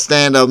watch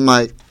stand-up, I'm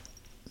like,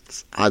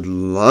 I'd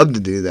love to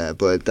do that,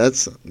 but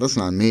that's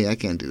not me. I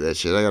can't do that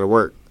shit. I got to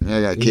work.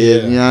 I got a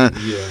kid. Yeah.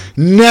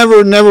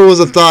 Never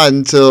was a thought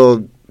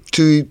until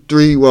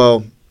 2-3,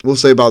 well, we'll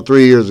say about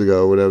 3 years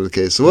ago, whatever the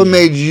case. So what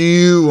made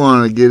you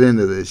want to get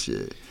into this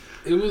shit?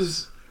 It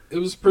was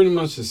pretty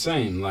much the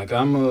same. Like,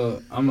 I'm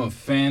a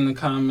fan of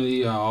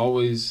comedy.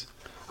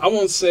 I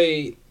won't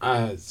say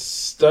I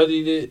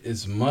studied it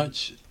as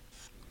much.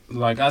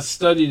 Like, I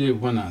studied it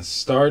when I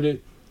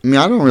started. I mean,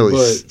 I don't really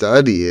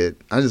study it.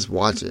 I just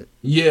watch it.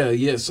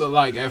 Yeah. So,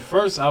 at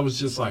first, I was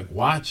just,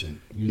 watching.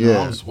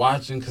 I was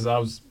watching because I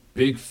was a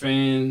big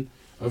fan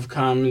of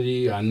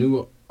comedy. I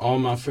knew all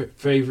my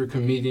favorite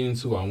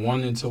comedians who I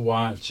wanted to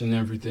watch and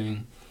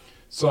everything.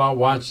 So, I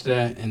watched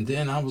that, and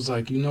then I was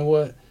like, you know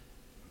what?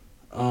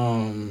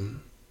 I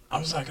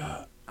was like,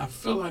 I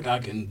feel like I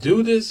can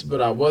do this,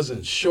 but I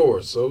wasn't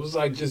sure. So, it was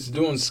just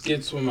doing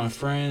skits with my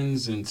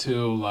friends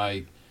until,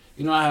 I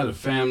had a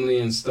family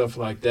and stuff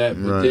like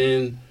that. But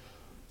then,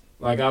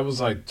 I was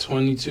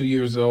 22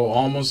 years old,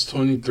 almost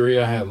 23.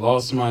 I had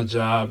lost my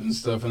job and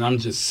stuff, and I'm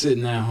just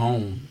sitting at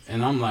home.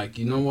 And I'm like,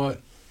 you know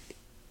what?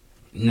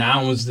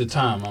 Now is the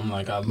time. I'm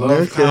like, I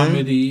love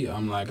comedy.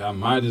 I'm like, I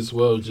might as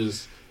well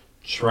just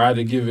try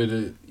to give it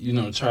a, give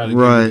it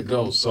a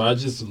go. So I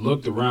just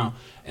looked around,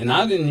 and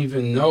I didn't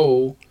even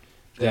know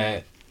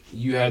that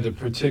you had to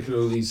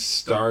particularly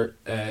start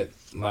at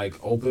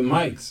open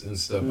mics and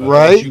stuff.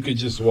 I thought you could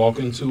just walk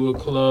into a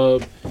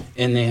club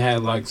and they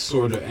had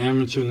sort of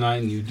amateur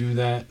night and you do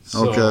that.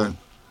 So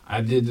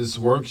I did this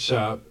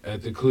workshop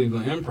at the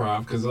Cleveland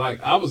Improv because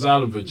I was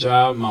out of a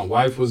job. My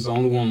wife was the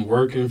only one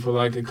working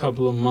for a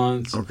couple of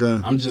months.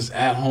 I'm just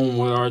at home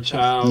with our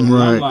child. And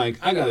I'm like,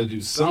 I got to do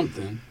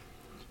something.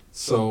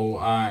 So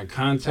I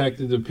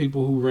contacted the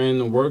people who ran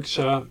the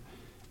workshop.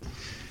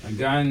 A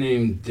guy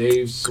named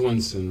Dave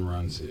Swinson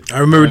runs it. I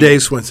remember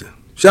Dave Swinson.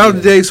 Shout out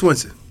to Dave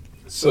Swinson.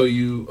 So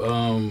you,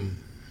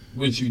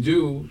 what you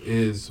do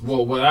is,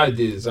 what I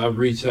did is I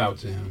reached out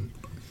to him,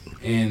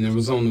 and there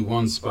was only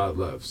one spot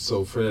left.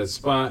 So for that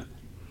spot,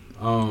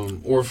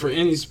 or for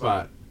any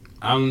spot,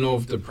 I don't know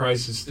if the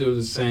price is still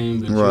the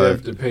same, but you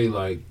have to pay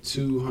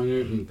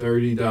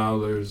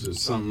 $230 or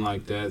something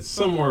like that,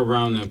 somewhere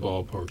around that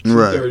ballpark,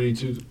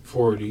 $230,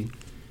 $240,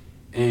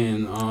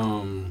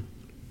 and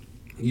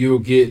you'll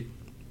get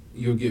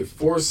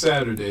 4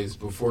 Saturdays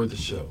before the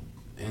show.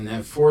 And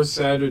at 4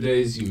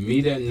 Saturdays, you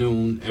meet at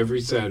noon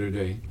every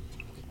Saturday.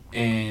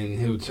 And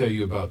he'll tell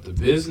you about the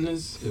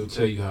business. He'll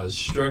tell you how to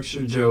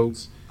structure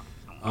jokes.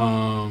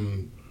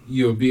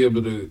 You'll be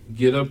able to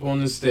get up on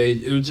the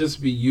stage. It'll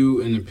just be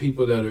you and the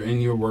people that are in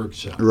your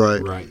workshop.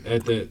 Right.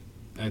 At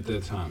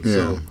that time. Yeah.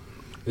 So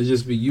it'll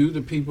just be you,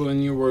 the people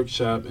in your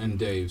workshop, and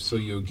Dave. So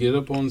you'll get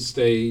up on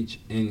stage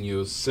and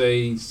you'll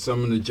say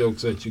some of the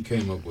jokes that you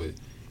came up with.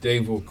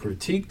 Dave will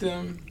critique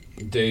them.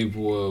 Dave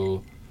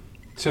will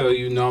tell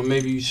you, no,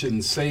 maybe you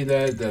shouldn't say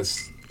that.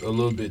 That's a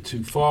little bit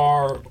too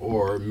far,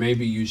 or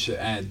maybe you should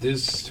add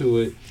this to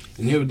it.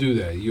 And he'll do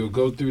that. You'll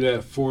go through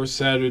that 4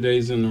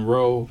 Saturdays in a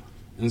row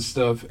and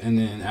stuff. And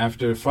then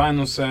after the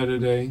final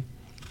Saturday,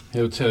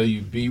 he'll tell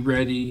you, be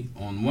ready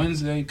on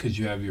Wednesday because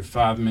you have your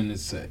 5-minute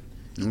set.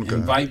 Okay.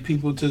 Invite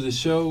people to the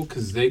show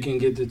because they can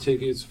get the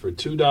tickets for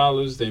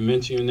 $2. They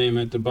mention your name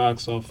at the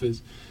box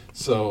office.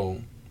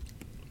 So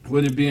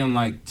with it being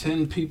like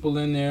 10 people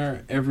in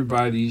there,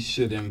 everybody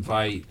should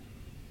invite,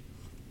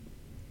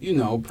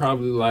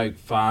 probably like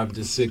 5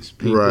 to 6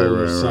 people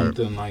or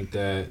something like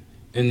that.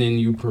 And then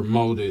you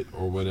promote it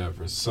or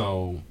whatever.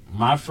 So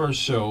my first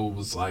show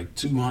was like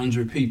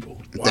 200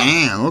 people. Wow.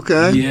 Damn,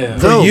 okay. Yeah.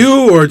 For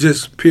you or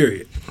just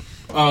period?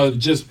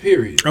 Just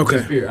period. Okay.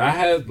 Just period. I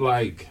had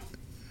like,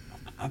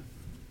 I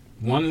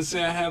want to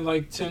say I had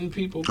like 10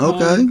 people come.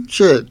 Okay,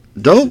 shit.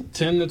 Dope.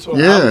 10 to 12.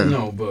 Yeah. I don't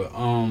know, but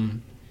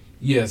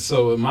yeah,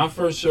 so my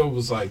first show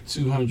was like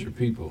 200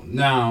 people.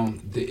 Now,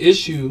 the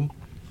issue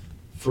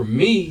for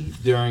me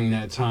during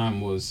that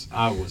time was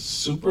I was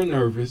super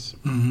nervous.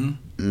 Mm-hmm.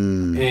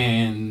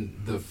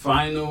 And the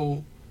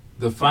final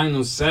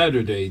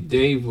Saturday,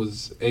 Dave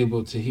was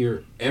able to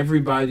hear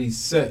everybody's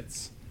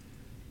sets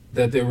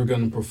that they were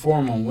going to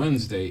perform on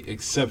Wednesday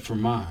except for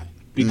mine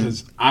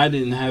because I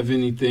didn't have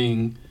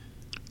anything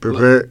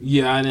prepared.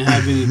 I didn't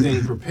have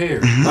anything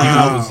prepared.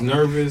 I was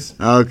nervous.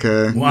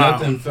 Okay. Wow.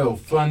 Nothing felt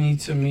funny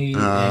to me,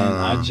 and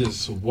I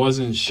just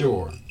wasn't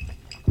sure.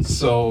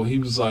 So he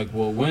was like,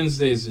 well,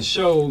 Wednesday's the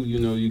show,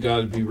 you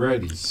got to be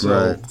ready.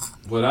 So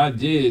what I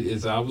did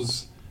is I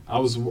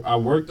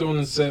worked on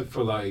the set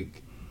for How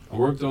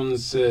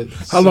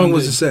long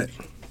was the set?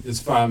 It's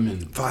 5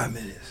 minutes. 5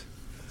 minutes.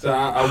 So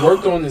I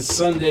worked on it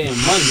Sunday and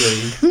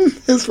Monday.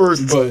 His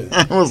first time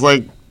was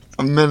like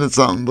a minute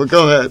something, but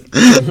go ahead.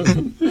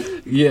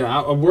 Yeah,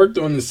 I worked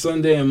on it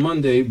Sunday and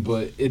Monday,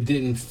 but it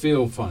didn't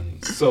feel funny.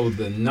 So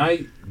the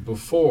night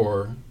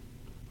before,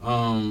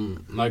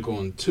 like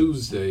on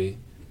Tuesday,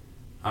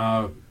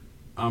 I'm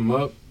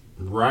up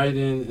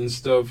writing and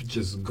stuff,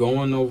 just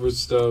going over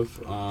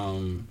stuff.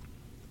 My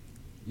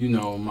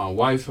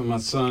wife and my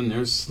son,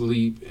 they're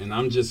asleep, and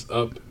I'm just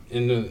up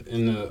in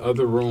the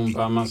other room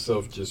by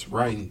myself, just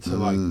writing till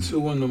like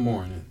 2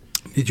 a.m.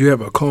 Did you have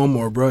a comb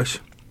or a brush?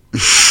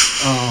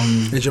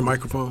 Is your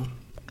microphone?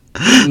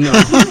 No.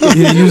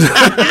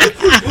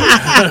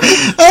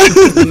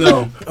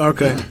 No.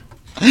 Okay.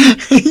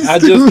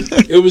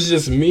 It was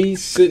just me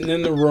sitting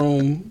in the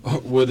room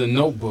with a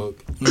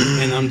notebook,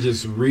 and I'm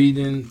just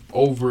reading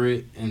over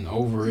it and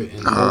over it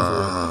and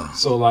over it.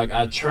 So like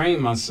I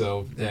train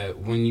myself that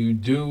when you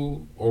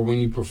do or when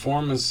you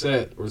perform a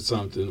set or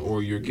something,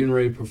 or you're getting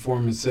ready to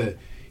perform a set,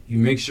 you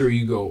make sure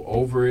you go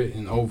over it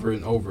and over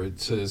and over it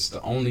till it's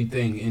the only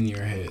thing in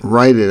your head.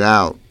 Write it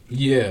out.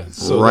 Yeah.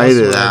 So write that's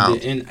it what out. I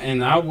did.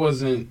 And I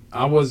wasn't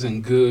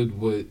good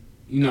with,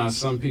 how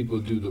some people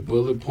do the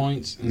bullet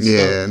points and stuff.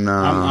 Yeah, no.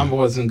 I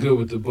wasn't good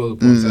with the bullet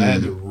points. I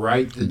had to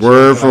write the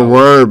word for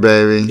word,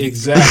 baby.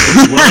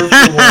 Exactly, word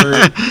for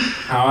word.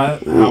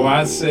 How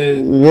I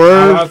said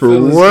word how I for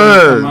feel it's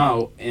word. gonna come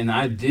out, and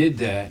I did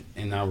that,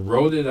 and I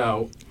wrote it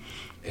out,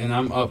 and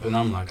I'm up, and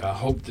I'm like, I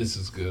hope this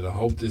is good. I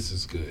hope this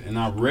is good. And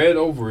I read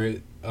over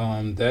it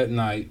that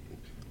night,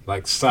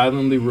 like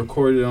silently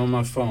recorded on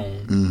my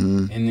phone,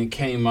 and it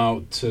came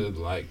out to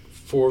like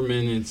 4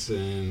 minutes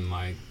and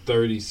like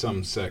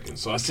 30-something seconds.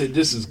 So I said,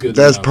 this is good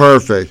enough. That's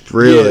perfect,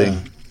 really. Yeah.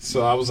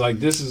 So I was like,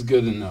 this is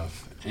good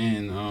enough.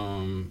 And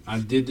I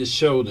did the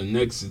show the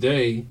next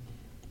day.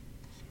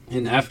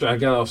 And after I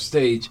got off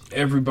stage,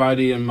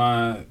 everybody in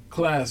my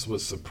class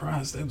was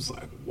surprised. They was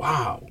like,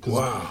 wow.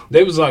 Wow.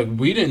 They was like,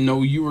 we didn't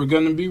know you were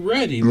going to be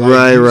ready.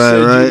 Like,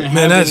 right.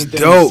 Man, that's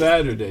dope.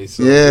 Saturday.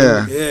 So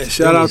yeah,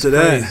 shout out to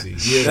that.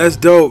 Yeah. That's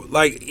dope.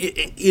 Like,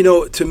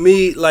 to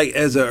me, like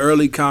as an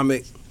early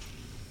comic,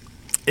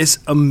 it's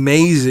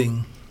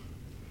amazing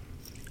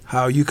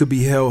how you could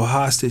be held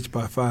hostage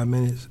by 5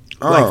 minutes.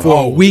 Like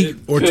for a week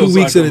or 2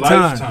 weeks at a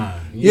time.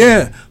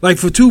 Yeah. Like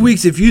for 2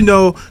 weeks, if you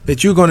know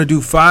that you're going to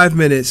do 5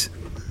 minutes,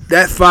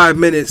 that 5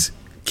 minutes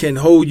can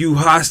hold you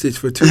hostage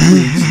for 2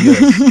 weeks.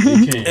 Yes,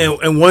 it can.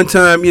 And one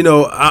time,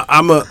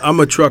 I'm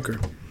a trucker,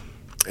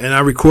 and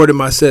I recorded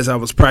my sets. I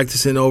was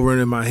practicing over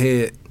it in my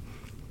head,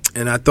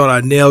 and I thought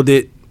I nailed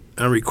it.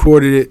 I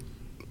recorded it,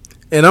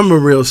 and I'm a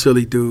real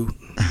silly dude.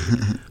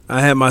 I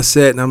had my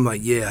set, and I'm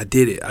like, yeah, I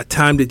did it. I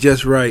timed it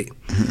just right.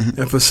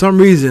 And for some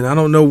reason, I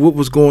don't know what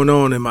was going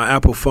on in my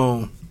Apple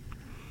phone,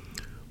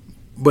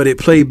 but it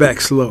played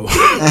back slow.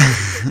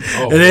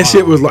 And that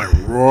shit was like,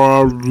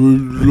 rah, rah,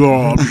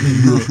 rah.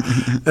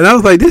 And I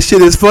was like, this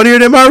shit is funnier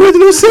than my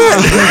original set.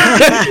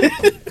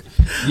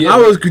 I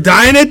was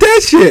dying at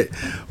that shit.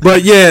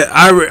 But yeah,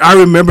 I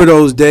remember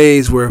those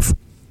days where,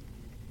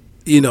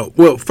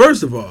 well,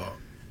 first of all,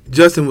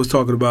 Justin was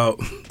talking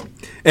about,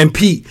 and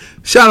Pete.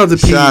 Shout out to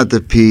Pete. Shout out to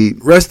Pete.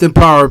 Rest in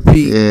power,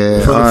 Pete.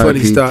 Yeah, from the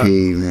Funny Stop.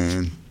 Pete,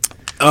 man.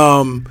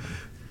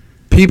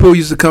 People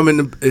used to come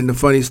in the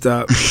Funny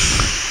Stop.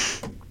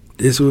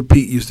 This is what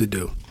Pete used to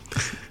do.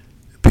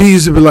 Pete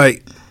used to be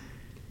like,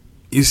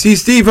 you see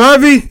Steve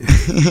Harvey?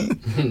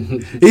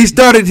 He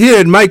started here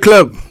in my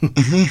club.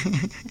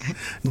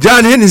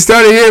 John Henry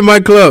started here in my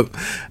club.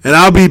 And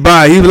I'll be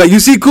by. He'd be like, you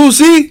see Cool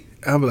C?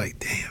 I'll be like,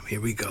 damn,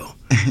 here we go.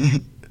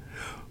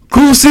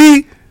 Cool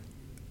C?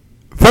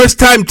 First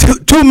time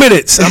 2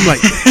 minutes. I'm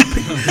like,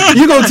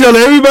 you gonna tell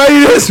everybody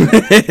this,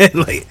 man?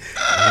 Like,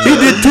 he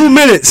did 2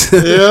 minutes.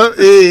 Yep,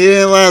 he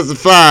didn't last the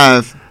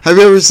 5. Have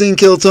you ever seen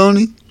Kill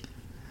Tony?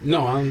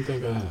 No, I don't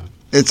think I have.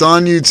 It's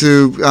on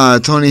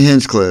YouTube. Tony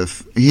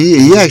Hinchcliffe.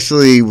 He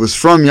actually was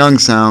from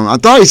Youngstown. I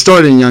thought he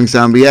started in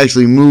Youngstown, but he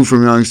actually moved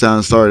from Youngstown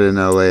and started in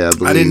L.A., I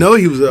believe. I didn't know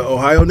he was an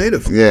Ohio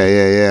native.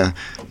 Yeah.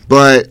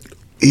 But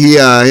he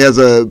has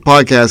a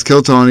podcast,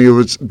 Kill Tony. It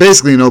was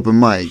basically an open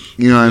mic.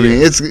 You know what I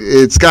mean?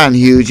 It's gotten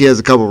huge. He has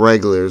a couple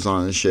regulars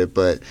on his shit,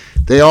 but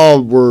they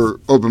all were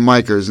open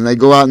micers, and they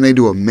go out and they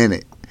do a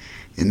minute.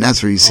 And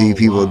that's where you see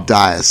people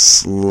die a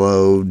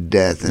slow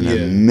death in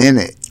a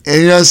minute.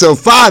 And, so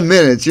 5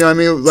 minutes, you know what I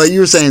mean? Like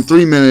you were saying,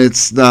 3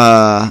 minutes.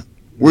 We're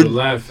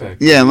Laugh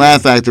Factory. Yeah,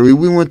 Laugh Factory.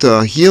 We went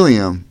to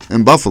Helium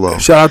in Buffalo.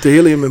 Shout out to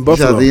Helium in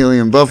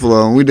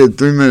Buffalo. And we did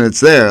 3 minutes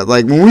there.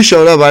 Like, when we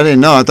showed up, I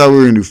didn't know. I thought we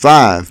were going to do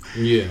 5.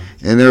 Yeah.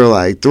 And they were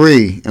like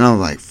 3. And I was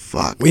like,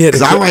 fuck. We had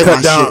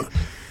to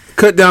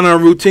cut down our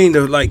routine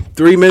to like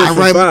 3 minutes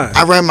for 5.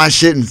 I write my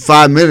shit in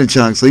 5 minute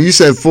chunks. So you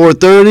said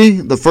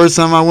 4:30. The first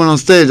time I went on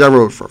stage, I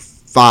wrote for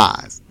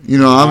 5. You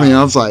know what I mean?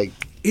 I was like,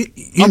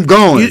 I'm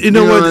going. You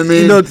know what I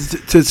mean?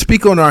 To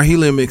speak on our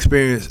Helium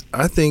experience,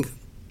 I think,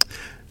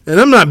 and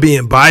I'm not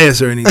being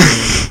biased or anything.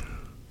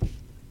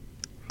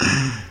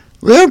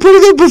 We had a pretty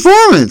good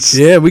performance.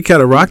 Yeah, we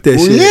kind of rocked that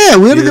shit. Yeah,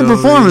 we had a good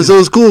performance. It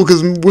was cool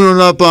because we went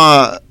up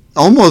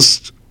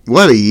almost,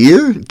 a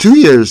year? 2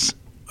 years.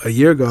 A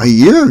year ago.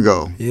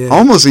 Yeah.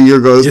 Almost a year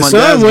ago. It was my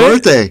dad's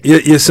birthday.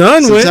 Your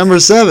son went. September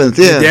 7th,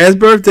 yeah. Your dad's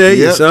birthday. Yep.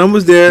 Your son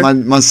was there.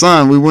 My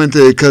son, we went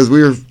to, because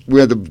we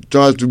had to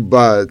drive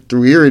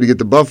through Erie to get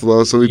to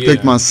Buffalo, so we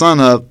picked my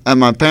son up at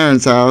my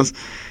parents' house,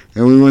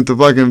 and we went to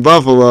fucking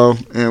Buffalo,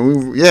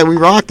 and we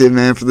rocked it,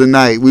 man, for the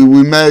night. We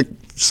met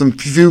some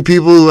few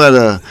people who had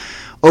a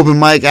open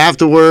mic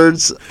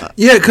afterwards.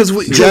 Yeah, because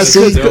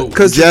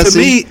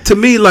Jesse. to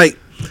me, like,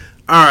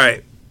 all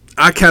right,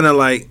 I kind of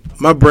like,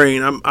 my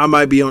brain, I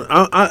might be on,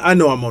 I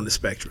know I'm on the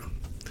spectrum.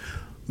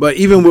 But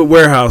even with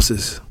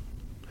warehouses,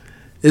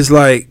 it's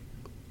like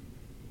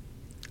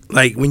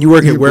when you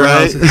work at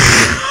warehouses,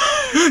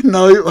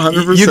 no,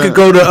 100%. You could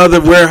go to other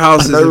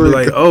warehouses and be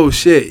like, oh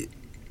shit,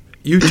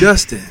 you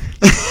Justin.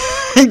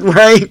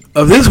 Right.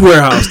 Of this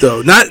warehouse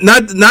though. Not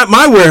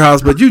my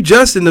warehouse, but you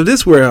Justin of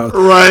this warehouse.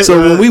 Right. So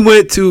when we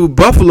went to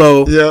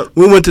Buffalo,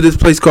 we went to this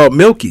place called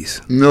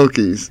Milky's.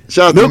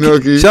 Shout out to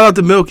Milky's. Shout out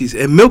to Milky's.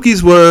 And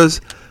Milky's was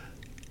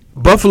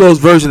Buffalo's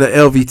version of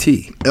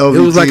LVT. It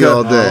was like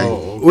all day.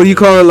 What do you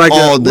call it? Like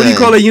all day. What do you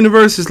call a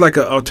universe? It's like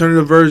an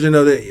alternative version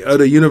of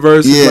the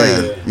universe.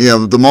 Yeah,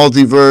 the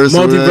multiverse.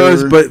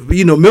 Multiverse, but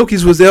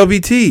Milky's was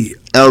LVT.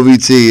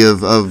 LVT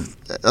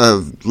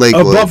of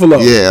Lakewood. Of Buffalo.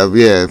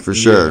 Yeah, for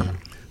sure.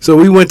 So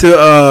we went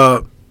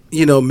to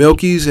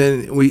Milky's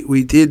and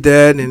we did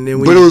that, and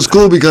then But it was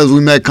cool because we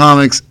met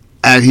comics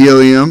at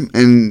Helium,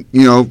 and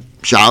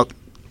shout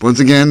once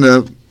again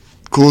to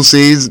Cool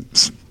C's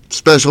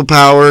special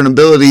power and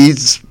ability. He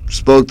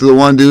spoke to the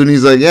one dude, and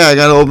he's like, "Yeah, I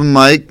got an open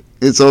mic.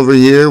 It's over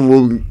here.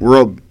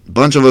 We're a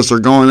bunch of us are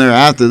going there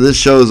after this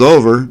show's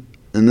over,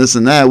 and this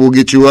and that. We'll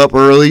get you up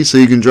early so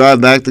you can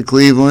drive back to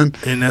Cleveland."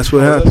 And that's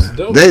what happened.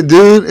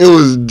 It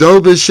was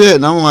dope as shit.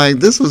 And I'm like,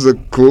 this was a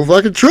cool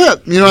fucking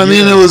trip. You know what I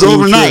mean? It was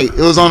overnight. Trip.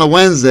 It was on a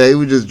Wednesday.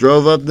 We just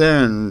drove up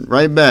there and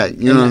right back.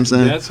 You know what I'm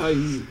saying?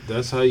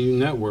 That's how you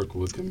network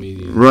with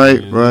comedians.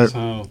 Right. That's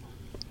how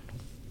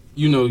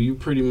you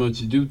pretty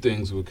much do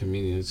things with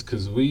comedians,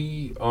 because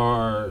we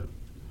are,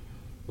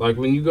 like,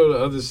 when you go to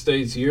other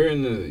states, you're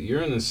in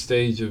the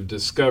stage of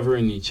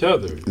discovering each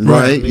other.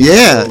 Right. I mean?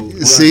 Yeah. So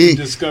see, you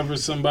discover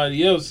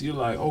somebody else, you're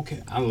like,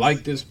 okay, I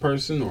like this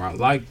person, or I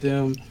like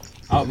them.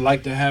 I'd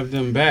like to have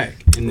them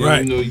back. And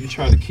then you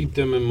try to keep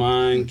them in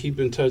mind, keep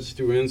in touch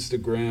through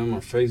Instagram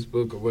or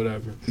Facebook or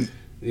whatever.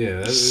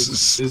 Yeah,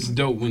 it's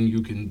dope when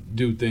you can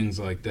do things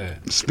like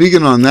that.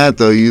 Speaking on that,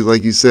 though,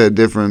 like you said,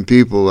 different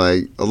people,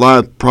 like, a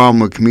lot of problem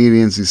with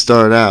comedians who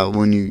start out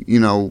when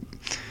you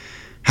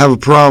have a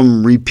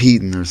problem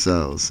repeating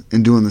themselves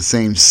and doing the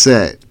same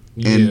set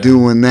and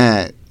doing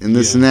that and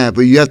this and that.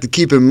 But you have to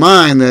keep in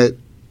mind that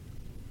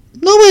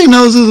Nobody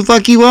knows who the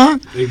fuck you are.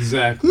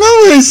 Exactly.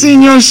 Nobody's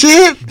seen your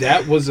shit.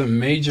 That was a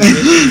major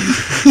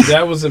issue.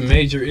 That was a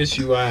major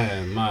issue I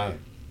had.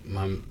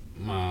 One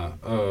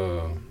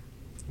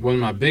of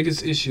my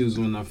biggest issues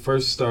when I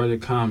first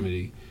started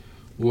comedy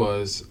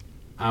was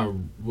I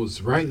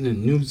was writing a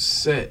new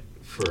set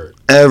for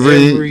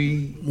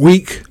every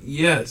week.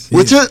 Yes.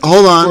 Which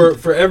hold on.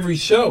 For every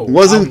show.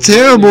 Wasn't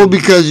terrible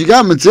because you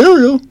got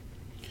material.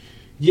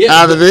 Yeah,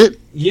 out of it.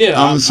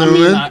 Yeah, I'm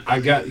assuming. I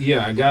got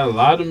a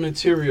lot of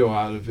material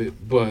out of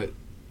it, but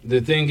the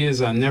thing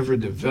is, I never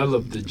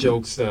developed the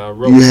jokes that I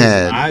wrote. You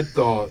had. I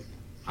thought,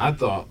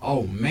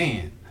 oh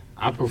man,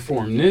 I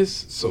performed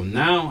this, so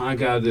now I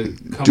got to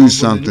come do up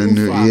something with a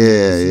new new. five Yeah,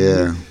 minutes.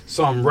 yeah.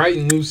 So I'm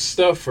writing new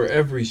stuff for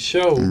every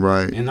show,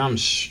 Right. and I'm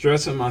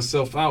stressing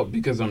myself out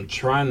because I'm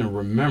trying to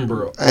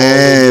remember all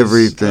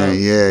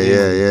everything.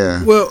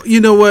 Yeah. Well, you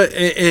know what,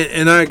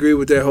 and I agree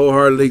with that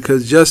wholeheartedly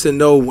because Justin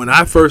know when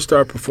I first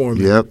started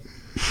performing, Yep.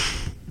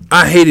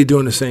 I hated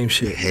doing the same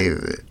shit.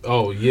 Hated it.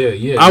 Oh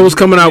yeah. I was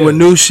coming out with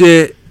new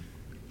shit,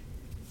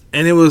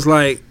 and it was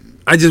like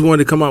I just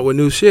wanted to come out with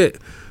new shit.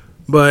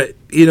 But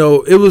you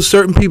know, it was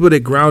certain people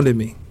that grounded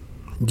me.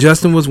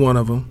 Justin was one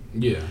of them.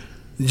 Yeah.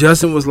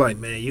 Justin was like,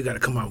 "Man, you got to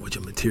come out with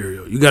your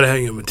material. You got to have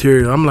your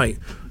material." I'm like,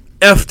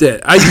 "F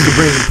that." I used to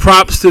bring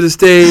props to the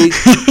stage.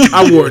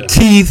 I wore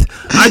teeth.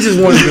 I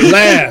just wanted to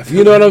laugh.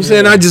 You know what I'm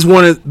saying? I just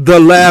wanted the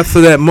laugh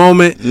for that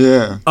moment.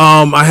 Yeah.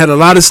 I had a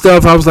lot of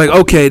stuff. I was like,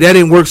 okay, that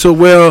didn't work so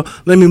well.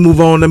 Let me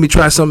move on. Let me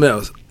try something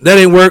else. That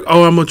didn't work.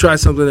 Oh, I'm gonna try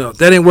something else.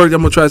 That didn't work.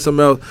 I'm gonna try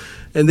something else.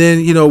 And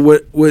then you know,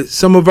 with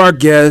some of our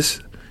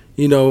guests,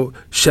 you know,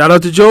 shout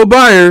out to Joe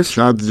Byers.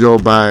 Shout out to Joe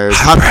Byers.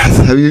 Hot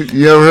Breath. Have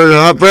you ever heard of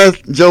Hot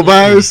Breath? Joe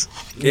Byers?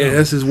 Yeah,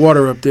 that's his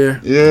water up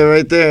there. Yeah,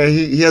 right there.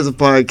 He has a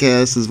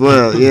podcast as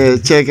well. Yeah,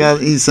 check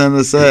out. He sent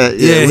us that.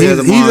 Yeah,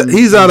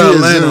 he's out of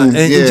Atlanta. Zoom.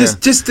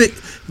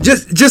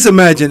 And just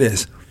imagine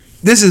this.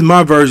 This is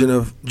my version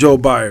of Joe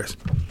Byers,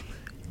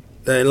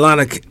 the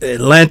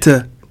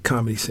Atlanta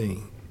comedy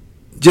scene.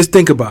 Just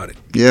think about it.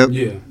 Yep.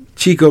 Yeah.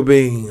 Chico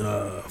Bean,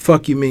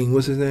 Fuck You Mean,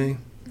 what's his name?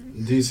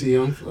 DC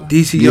Young Fly.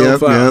 DC Young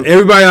Fly. Yep.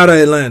 Everybody out of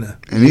Atlanta.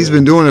 And he's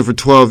been doing it for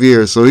 12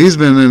 years. So he's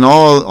been in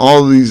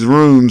all these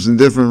rooms and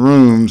different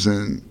rooms.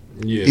 And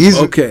he's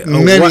okay.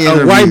 Many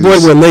a white boy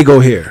with Lego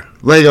hair.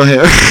 Lego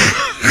hair.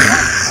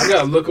 I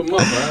gotta look him up.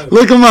 Right?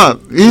 Look him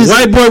up.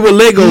 White boy with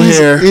Lego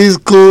hair. He's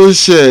cool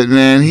as shit,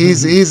 man.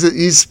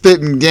 He's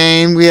spitting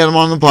game. We had him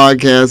on the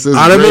podcast. This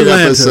out of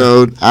Atlanta.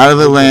 Episode out of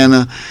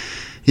Atlanta.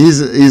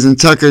 He's in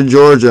Tucker,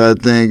 Georgia, I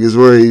think, is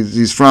where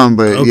he's from.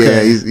 But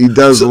yeah, he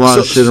does a lot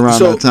of shit around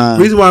that time.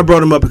 The reason why I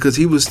brought him up because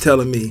he was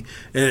telling me,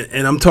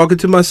 and I'm talking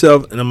to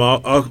myself, and I'm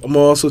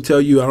also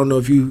tell you. I don't know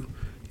if you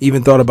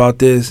even thought about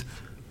this.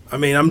 I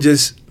mean, I'm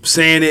just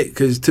saying it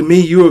because to me,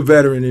 you're a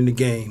veteran in the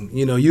game.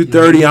 You know, you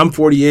 30, I'm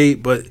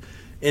 48, but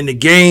in the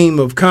game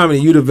of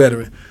comedy, you're the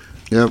veteran.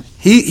 Yep.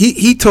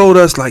 He told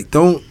us like,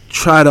 don't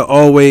try to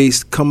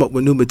always come up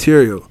with new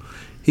material.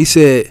 He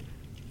said,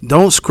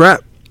 don't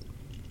scrap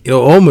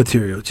your old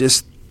material.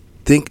 Just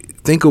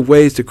think of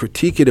ways to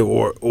critique it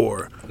or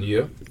make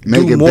do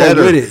it more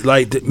better with it,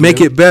 like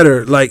make it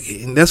better. Like,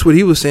 and that's what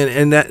he was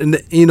saying.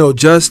 And you know,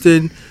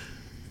 Justin,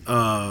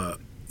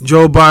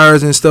 Joe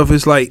Byers and stuff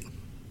is like,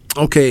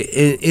 okay,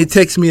 and it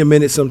takes me a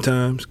minute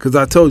sometimes because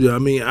I told you. I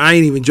mean, I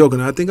ain't even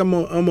joking. I think I'm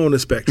on the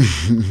spectrum.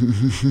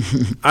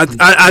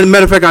 I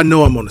matter of fact, I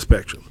know I'm on the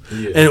spectrum.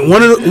 Yeah. And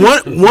one of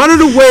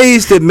the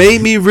ways that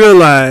made me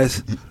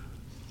realize,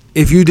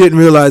 if you didn't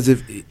realize,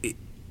 if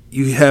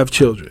you have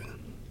children,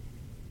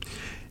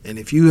 and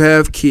if you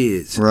have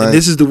kids, right. And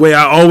this is the way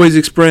I always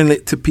explain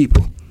it to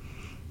people.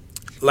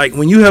 Like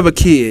when you have a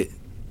kid,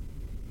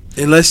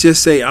 and let's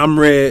just say I'm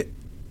red,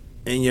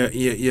 and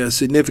your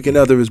significant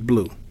other is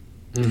blue.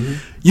 Mm-hmm.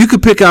 You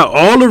could pick out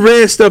all the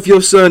red stuff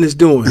your son is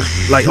doing.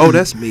 Like, oh,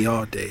 that's me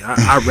all day.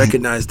 I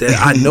recognize that.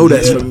 I know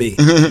that's for me.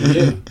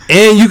 Yeah.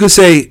 And you could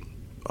say,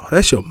 oh,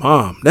 that's your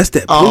mom. That's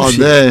that blue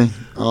shit.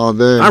 All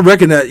day. I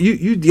recognize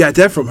you got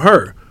that from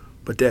her.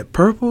 But that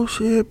purple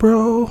shit,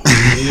 bro.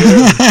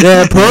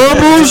 That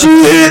purple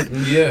shit.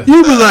 Yeah.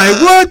 You be like,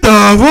 what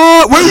the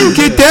fuck? Where you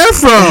get that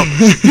from?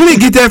 You didn't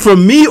get that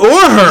from me or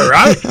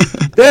her.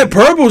 That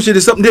purple shit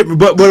is something different.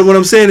 But what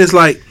I'm saying is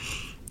like,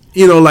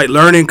 you know, like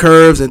learning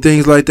curves and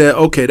things like that.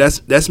 Okay,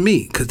 that's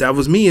me, because that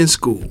was me in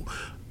school.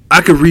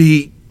 I could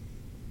read.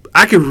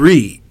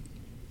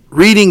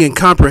 Reading and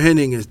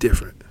comprehending is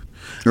different.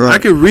 Right. I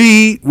could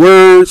read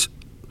words,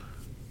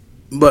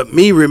 but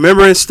me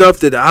remembering stuff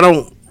that I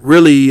don't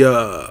really,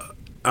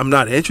 I'm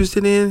not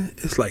interested in,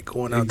 it's like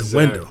going out the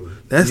window.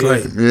 That's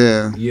like,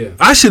 yeah.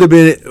 I should have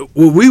been,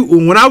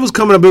 when I was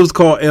coming up, it was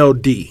called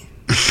LD.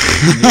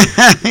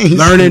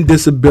 Learning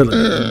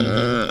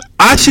disability.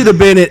 I should have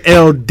been at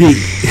LD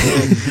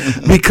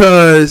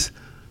because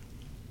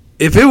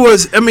if it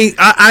was, I mean,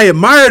 I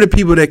admire the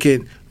people that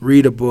can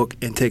read a book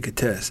and take a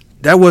test.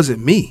 That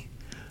wasn't me.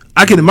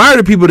 I can admire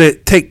the people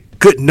that take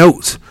good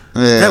notes.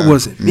 Yeah, that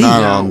wasn't me.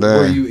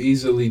 Were you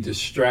easily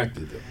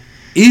distracted though?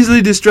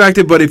 Easily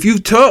distracted, but if you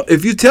tell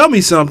me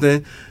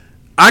something,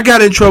 I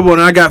got in trouble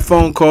and I got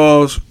phone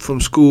calls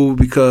from school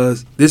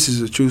because this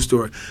is a true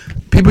story.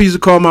 People used to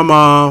call my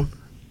mom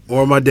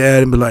or my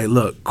dad and be like,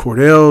 "Look,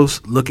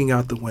 Cordell's looking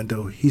out the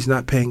window. He's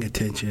not paying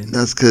attention."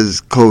 That's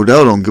because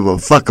Cordell don't give a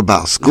fuck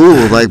about school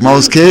like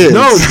most kids.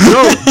 No.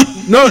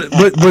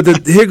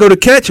 But here go the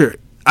catcher.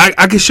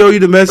 I can show you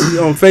the message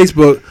on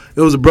Facebook.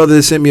 It was a brother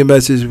that sent me a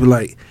message.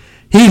 Like,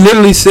 he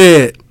literally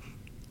said,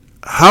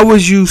 "How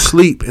was you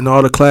sleep in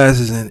all the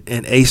classes and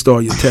aced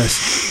all your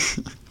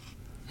tests?"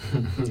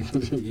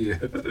 Yeah.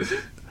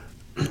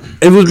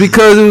 It was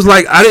because it was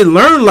like I didn't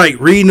learn like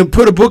reading and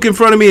put a book in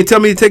front of me and tell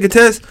me to take a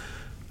test.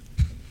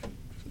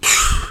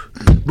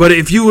 But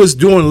if you was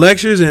doing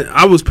lectures and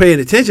I was paying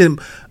attention,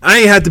 I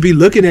ain't have to be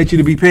looking at you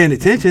to be paying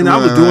attention. I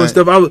was doing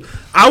stuff.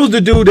 I was the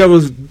dude that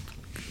was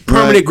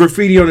permanent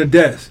graffiti on the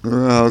desk.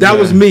 Okay. That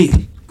was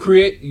me.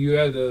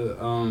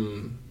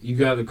 You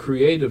got a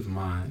creative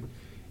mind,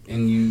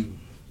 and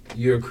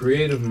your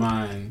creative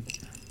mind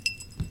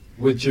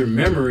with your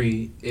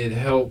memory, it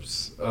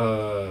helps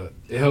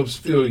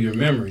fuel your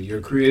memory. Your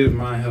creative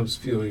mind helps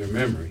fuel your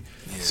memory.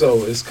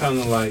 So it's kind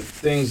of like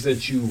things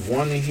that you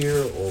want to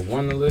hear or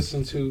want to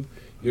listen to,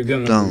 you're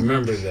going to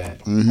remember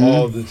that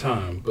all the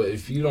time. But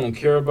if you don't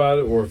care about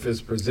it, or if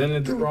it's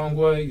presented the wrong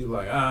way, you're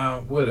like,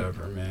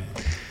 whatever, man.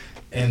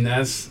 And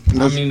that's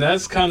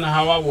kind of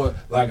how I was.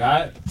 Like,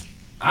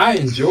 I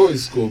enjoyed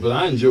school, but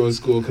I enjoyed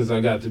school because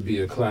I got to be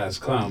a class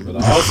clown. But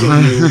I also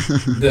knew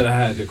that I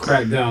had to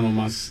crack down on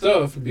my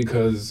stuff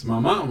because my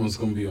mom was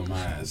going to be on my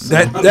ass. So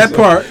that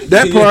part.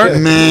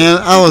 Man,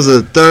 I was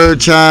a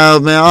third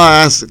child, man.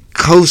 I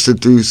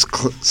coasted through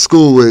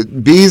school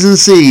with B's and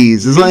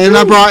C's. It's like, and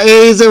I brought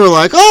A's. They were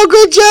like, "Oh,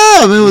 good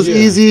job." It was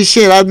easy as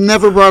shit. I've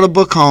never brought a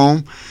book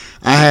home.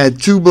 I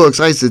had 2 books.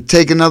 I used to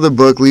take another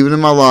book, leave it in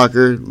my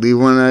locker, leave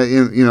one at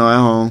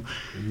home.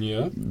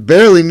 Yeah.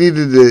 Barely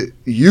needed to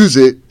use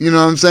it, you know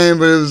what I'm saying?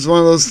 But it was one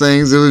of those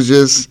things. It was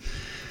just,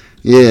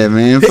 yeah,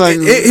 man.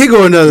 Here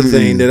go another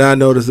thing that I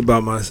noticed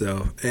about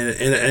myself, and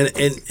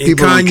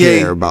people Kanye, don't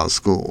care about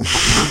school.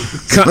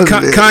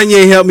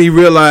 Kanye helped me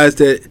realize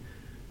that,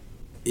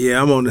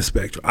 I'm on the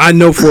spectrum. I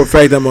know for a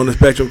fact I'm on the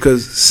spectrum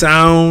because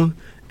sound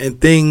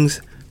and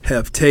things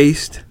have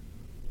taste.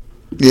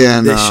 Yeah,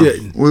 no. They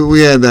shouldn't.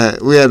 We had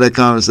that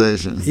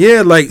conversation.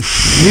 Yeah, like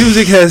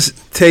music has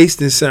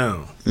taste and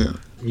sound. Yeah.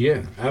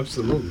 Yeah,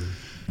 absolutely.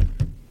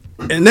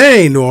 And that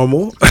ain't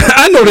normal.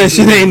 I know that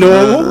shit ain't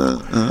normal.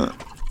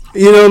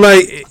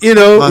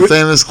 My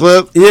famous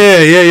clip.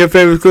 Yeah, your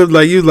favorite clip.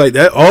 Like you like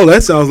that. Oh,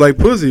 that sounds like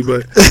pussy,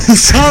 but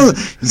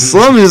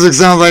slow music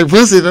sounds like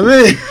pussy to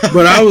me.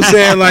 But I was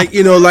saying like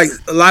like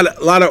a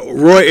lot of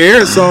Roy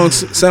Ayers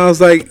songs sounds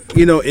like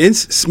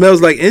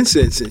smells like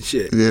incense and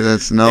shit. Yeah,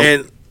 that's no.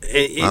 And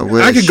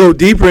I could go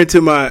deeper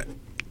into my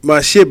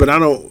shit, but I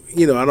don't.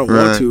 I don't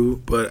want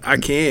to, but I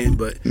can.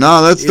 But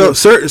no, that's dope.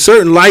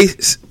 Certain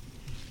lights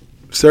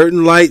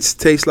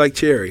taste like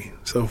cherry.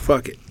 So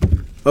fuck it.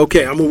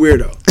 Okay, I'm a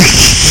weirdo.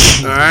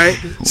 All right.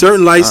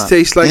 Certain lights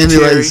taste like Andy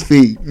cherry. likes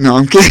feet. No,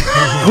 I'm kidding.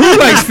 Who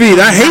likes feet?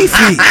 I hate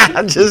feet.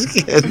 I'm just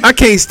kidding. I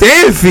can't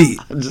stand feet.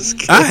 I'm just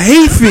kidding. I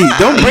hate feet.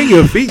 Don't bring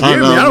your feet near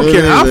me. I don't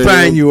care how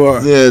fine you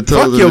are. Yeah,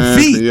 fuck your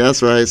nasty. feet.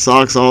 That's right.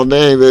 Socks all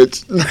day,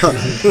 bitch.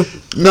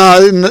 No.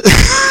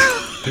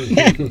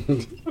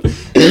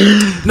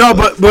 No,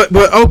 but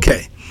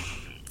okay.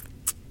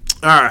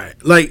 All right.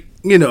 Like,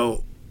 I'm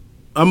going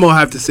to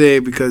have to say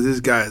it because this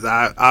guy is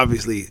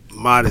obviously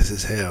modest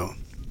as hell.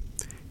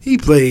 He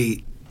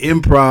played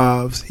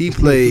improvs. He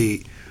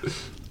played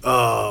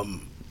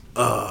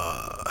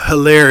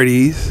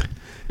hilarities.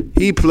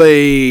 He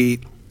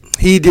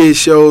did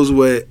shows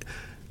with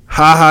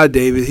Ha Ha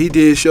Davis. He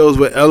did shows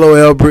with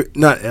LOL,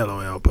 not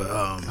LOL, but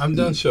I've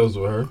done shows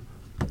with her.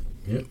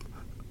 Yep.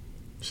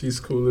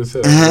 She's cool as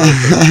hell.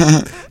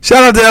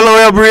 Shout out to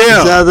LOL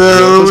Brielle. Shout out to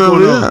LOL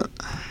Brielle.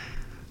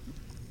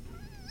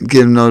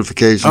 Get him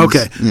notifications.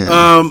 Okay.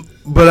 Yeah.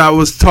 But I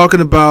was talking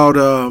about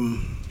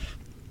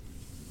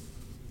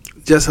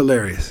Just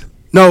Hilarious.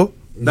 No,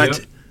 not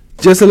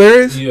Just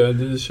Hilarious? Yeah, I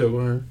did a show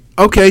with her.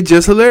 Okay,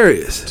 Just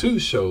Hilarious. 2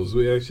 shows.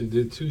 We actually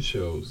did 2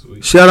 shows.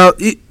 Shout out,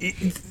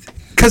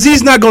 because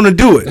he's not going to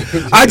do it.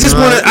 I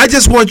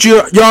just want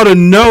y'all to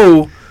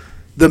know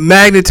the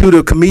magnitude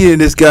of comedian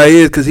this guy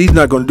is, because he's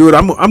not going to do it.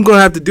 I'm going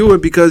to have to do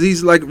it because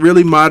he's like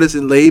really modest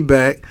and laid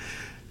back.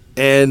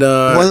 And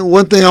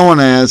one thing I want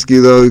to ask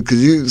you though,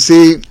 because you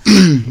see,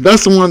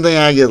 that's the one thing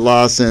I get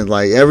lost in.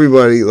 Like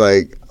everybody,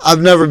 like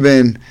I've never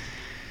been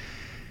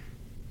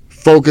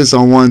focused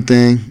on one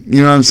thing.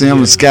 You know what I'm saying?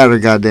 I'm a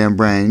scattered goddamn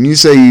brain. You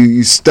say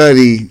you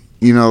study.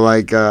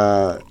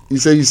 You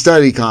say you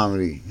study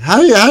comedy.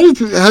 How do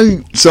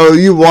you? So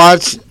you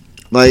watch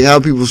like how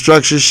people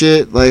structure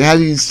shit. Like how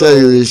do you study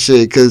this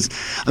shit? Because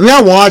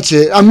I watch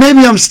it.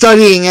 Maybe I'm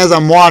studying as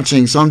I'm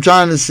watching. So I'm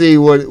trying to see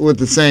what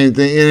the same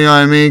thing. You know what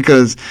I mean?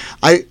 Because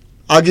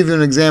I'll give you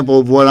an example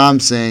of what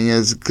I'm saying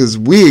is because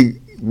we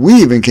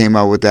even came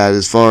out with that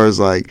as far as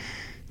like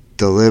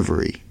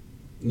delivery.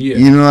 Yeah.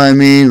 You know what I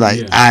mean?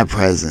 Like eye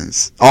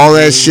presence. All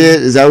that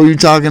shit. Is that what you're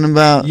talking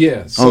about?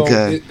 Yeah. So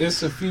okay.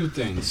 It's a few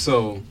things.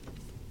 So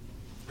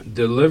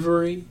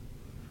delivery,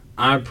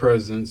 eye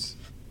presence,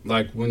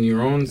 like when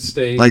you're on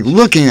stage. Like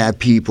looking at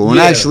people and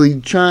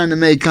actually trying to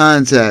make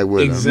contact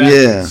with exactly.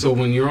 them. Yeah. So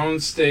when you're on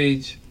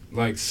stage,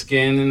 like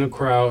scanning the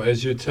crowd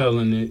as you're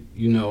telling it,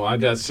 I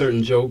got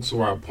certain jokes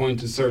where I point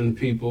to certain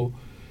people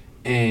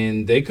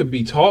and they could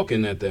be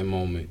talking at that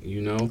moment,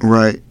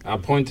 Right. I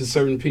point to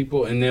certain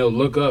people and they'll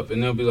look up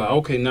and they'll be like,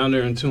 okay, now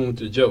they're in tune with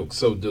the joke.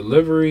 So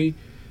delivery,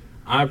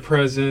 eye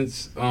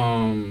presence,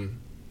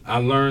 I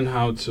learned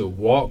how to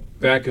walk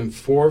back and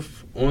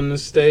forth on the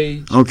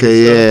stage.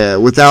 Okay, yeah,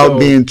 without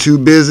being too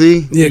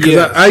busy. Yeah,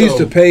 because I used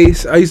to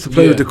pace. I used to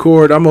play with the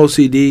chord. I'm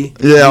OCD.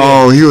 Yeah,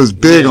 oh, he was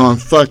big on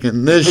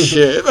fucking this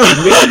shit.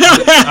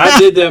 I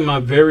did that my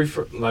very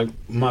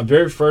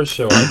first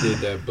show. I did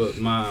that, but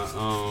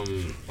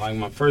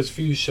my first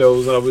few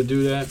shows I would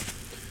do that.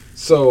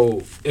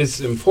 So it's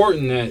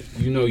important that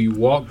you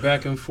walk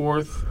back and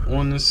forth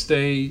on the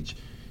stage.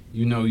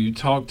 You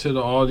talk to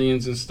the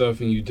audience and stuff,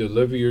 and you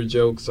deliver your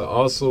jokes. I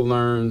also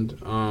learned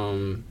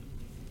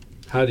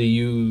how to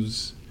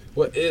use.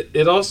 Well,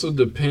 it also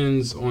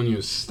depends on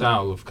your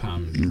style of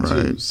comedy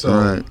too.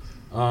 So,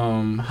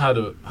 how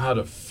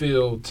to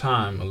fill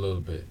time a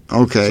little bit.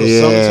 Okay.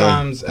 So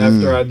sometimes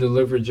after I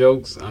deliver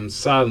jokes, I'm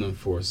silent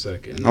for a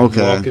second. I'm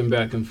walking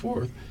back and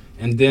forth,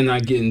 and then I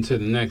get into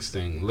the next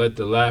thing. Let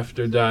the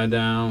laughter die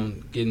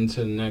down. Get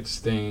into the next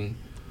thing.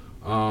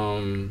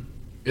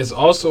 It's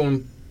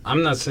also.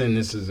 I'm not saying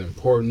this is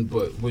important,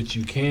 but what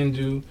you can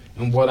do,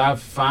 and what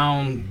I've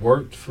found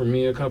worked for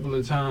me a couple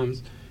of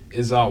times,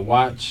 is I'll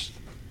watch,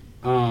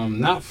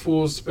 not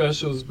full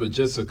specials, but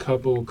just a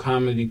couple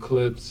comedy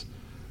clips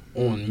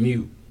on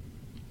mute.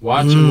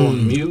 Watch them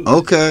on mute.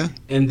 Okay.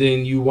 And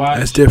then you watch.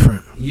 That's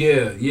different.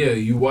 Yeah.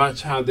 You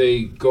watch how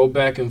they go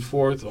back and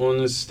forth on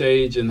the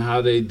stage and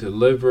how they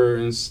deliver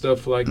and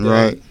stuff like that.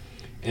 Right.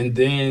 And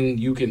then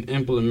you can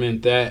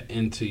implement that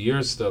into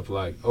your stuff.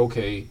 Like,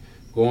 okay,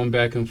 going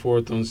back and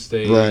forth on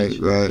stage,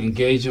 right,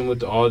 engaging with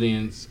the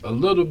audience a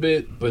little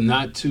bit, but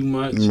not too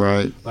much.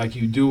 Right. Like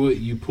you do it,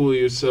 you pull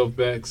yourself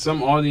back.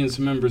 Some audience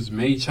members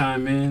may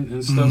chime in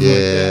and stuff like that.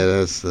 Yeah,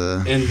 that's.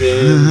 And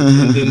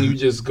then you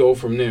just go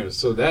from there.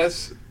 So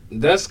that's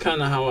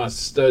kind of how I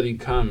studied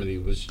comedy.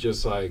 Was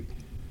just like,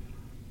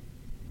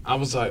 I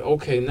was like,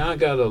 okay, now I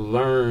gotta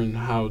learn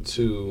how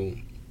to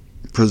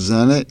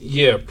present it.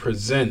 Yeah,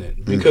 present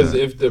it, because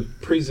if the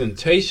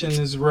presentation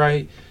is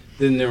right,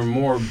 then they're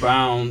more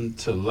bound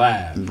to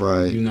laugh.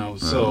 Right.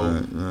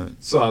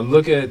 So I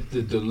look at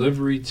the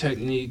delivery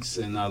techniques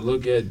and I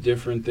look at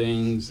different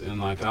things, and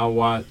like I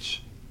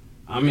watch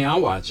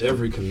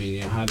every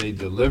comedian, how they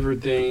deliver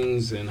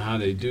things and how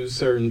they do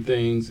certain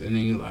things, and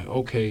then you're like,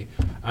 okay,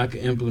 I can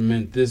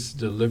implement this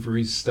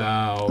delivery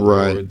style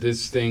or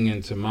this thing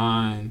into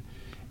mine,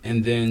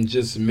 and then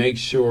just make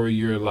sure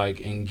you're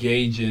like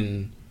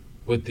engaging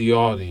with the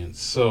audience.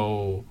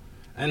 So,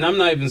 and I'm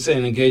not even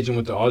saying engaging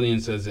with the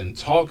audience as in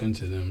talking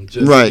to them,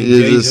 just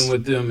engaging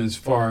with them as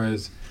far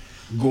as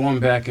going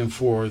back and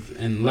forth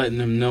and letting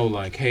them know,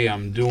 like, hey,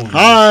 I'm doing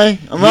Hi,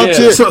 I'm up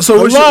here.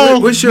 So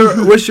what's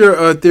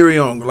your theory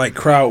on like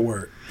crowd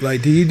work?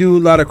 Like, do you do a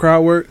lot of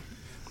crowd work?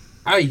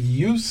 I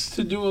used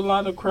to do a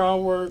lot of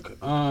crowd work.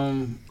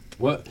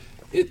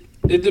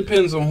 It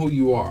depends on who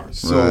you are.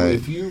 So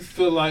if you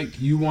feel like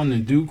you want to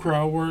do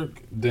crowd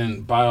work,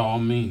 then by all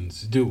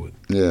means do it.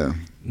 Yeah.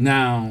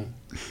 Now,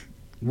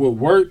 what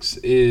works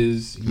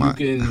is you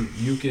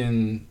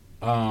can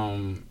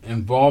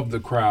involve the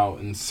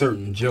crowd in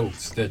certain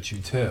jokes that you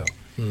tell,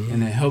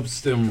 and it helps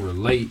them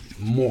relate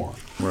more.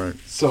 Right.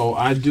 So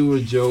I do a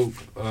joke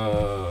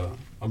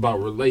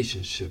about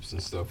relationships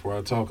and stuff, where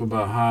I talk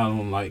about how I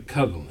don't like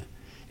cuddling,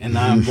 and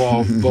I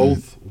involve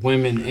both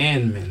women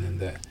and men in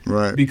that.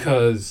 Right.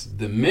 Because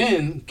the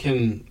men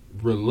can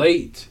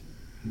relate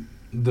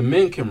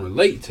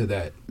to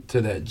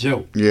that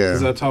joke. Yeah.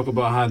 Because I talk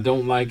about how I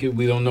don't like it.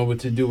 We don't know what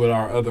to do with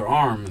our other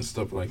arm and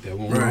stuff like that.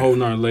 When we're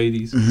holding our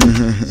ladies.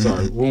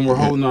 When we're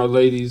holding our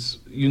ladies,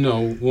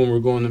 when we're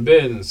going to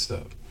bed and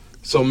stuff.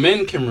 So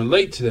men can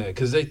relate to that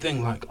because they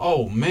think like,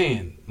 oh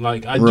man,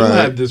 like I do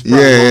have this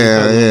problem.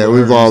 Yeah.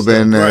 We've all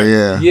been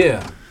there,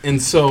 Yeah. And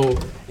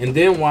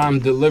then while I'm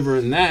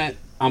delivering that,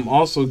 I'm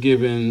also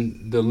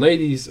giving the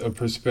ladies a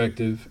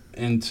perspective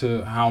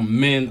into how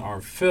men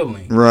are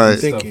feeling. Right. And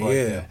stuff like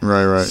that.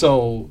 Right.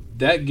 So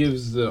that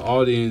gives the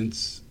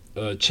audience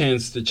a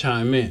chance to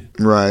chime in.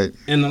 Right.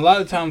 And a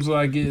lot of times what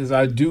I get is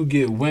I do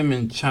get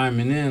women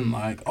chiming in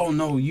like, oh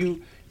no,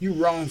 you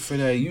wrong for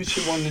that. You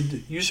should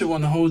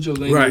want to hold your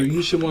lady. Right.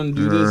 You should want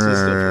to do this and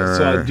stuff.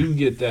 So I do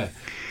get that.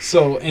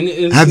 So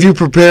have you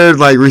prepared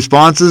like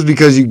responses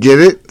because you get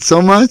it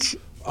so much?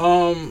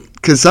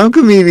 Because some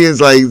comedians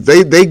like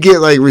they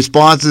get like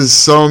responses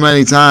so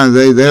many times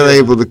they're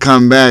able to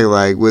come back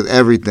like with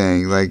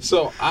everything like.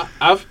 So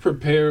I've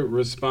prepared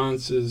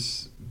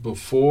responses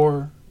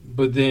before,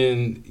 but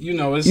then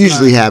it's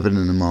usually happen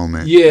in the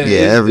moment.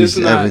 Everything is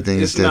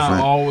different. It's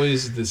not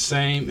always the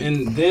same,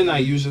 and then I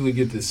usually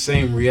get the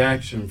same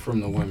reaction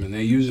from the women.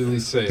 They usually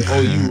say, "Oh,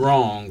 you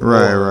wrong,"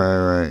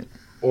 right.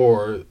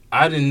 Or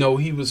I didn't know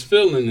he was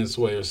feeling this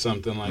way or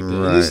something like that.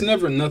 Right. And it's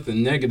never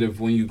nothing negative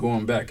when you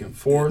going back and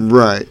forth.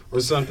 Right. Or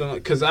something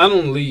like, because I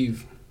don't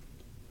leave,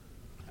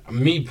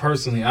 me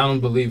personally, I don't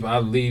believe I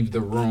leave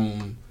the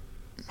room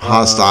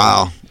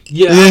Hostile.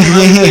 Yeah, I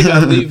don't think I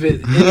leave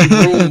it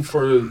any room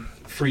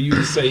for you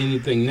to say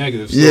anything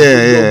negative. So if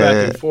we go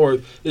back and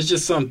forth, it's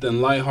just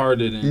something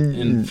lighthearted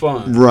and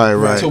fun.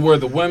 Right. To where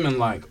the women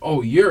like,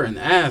 oh, you're an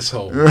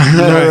asshole.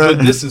 But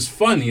this is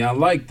funny. I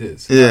like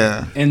this.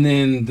 Yeah. And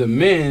then the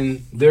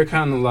men, they're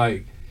kind of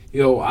like,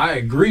 yo, I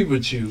agree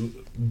with you,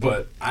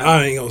 but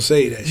I ain't gonna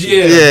say that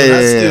shit.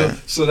 Yeah.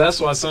 So that's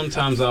why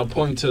sometimes I'll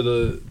point to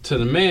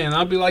the man.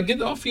 I'll be like, get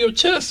it off your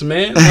chest,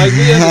 man. Like,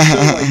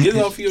 get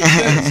it off your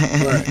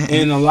chest. Right.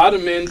 And a lot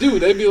of men do.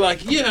 They be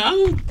like, yeah, I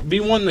don't be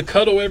wanting to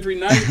cuddle every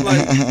night.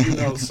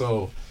 Like,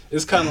 so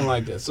it's kind of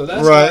like that. So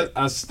that's why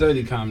I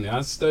study comedy.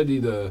 I study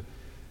the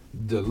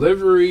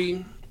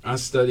delivery. I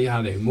study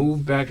how they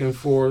move back and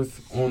forth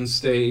on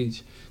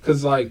stage.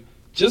 Because, like,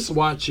 just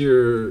watch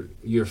your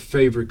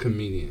favorite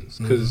comedians.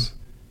 Because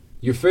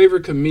your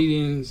favorite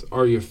comedians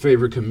are your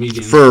favorite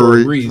comedians for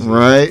a reason.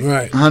 Right.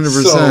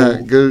 100%.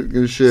 So,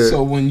 good shit.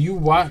 So when you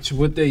watch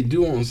what they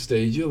do on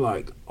stage, you're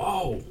like,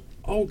 oh,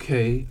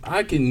 okay,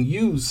 I can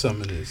use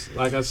some of this.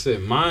 Like I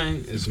said,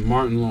 mine is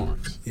Martin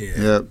Lawrence.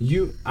 Yeah.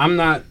 Yep. I'm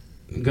not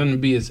gonna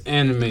be as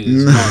animated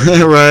as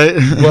Martin. Right.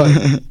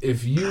 But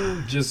if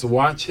you just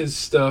watch his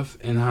stuff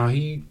and how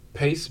he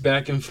paces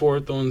back and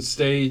forth on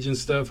stage and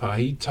stuff, how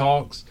he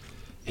talks,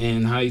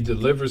 and how he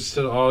delivers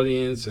to the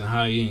audience and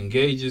how he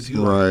engages,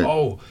 you're like,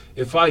 oh,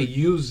 if I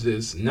use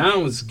this,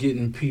 now it's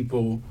getting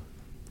people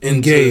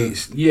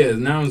engaged.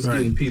 Now it's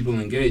getting people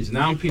engaged.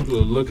 Now people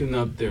are looking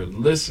up, they're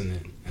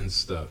listening and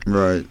stuff.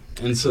 Right.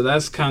 And so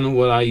that's kind of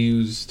what I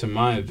use to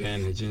my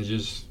advantage and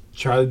just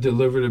try to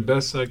deliver the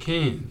best I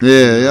can.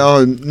 Yeah.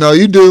 Oh, no,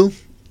 you do.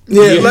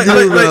 Yeah,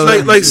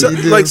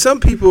 like some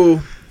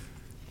people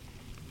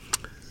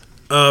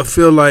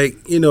feel like,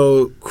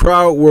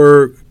 crowd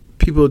work.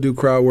 People do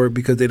crowd work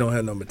because they don't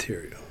have no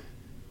material.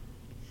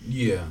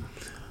 Yeah,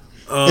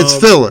 it's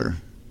filler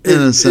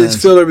in a sense.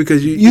 It's filler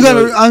because you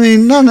gotta.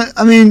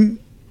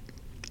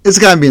 It's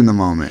gotta be in the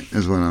moment,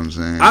 is what I'm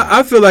saying.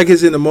 I feel like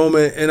it's in the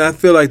moment, and I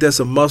feel like that's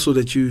a muscle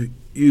that you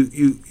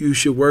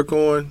should work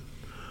on.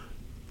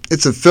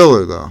 It's a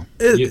filler, though.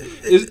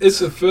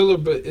 It's a filler,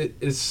 but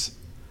it's.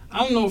 I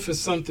don't know if it's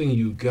something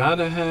you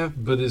gotta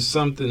have, but it's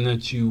something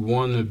that you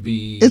want to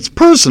be. It's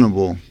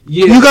personable.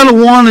 Yeah, you gotta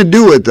want to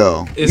do it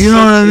though. You know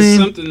what I mean?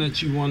 It's something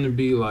that you want to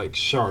be like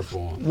sharp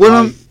on.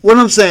 What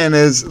I'm saying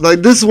is, like,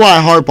 this is why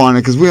I harp on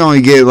it, because we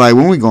only get, like,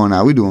 when we going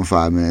out, we doing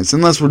 5 minutes.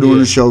 Unless we're doing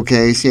a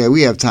showcase,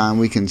 we have time,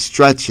 we can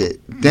stretch it.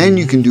 Then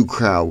you can do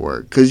crowd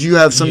work, because you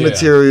have some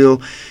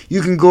material.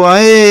 You can go,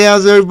 hey,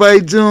 how's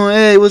everybody doing?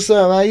 Hey, what's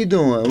up? How you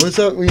doing? What's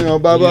up? Blah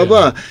blah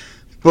blah.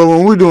 But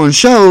when we're doing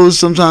shows,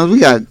 sometimes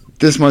we got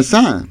this much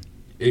time.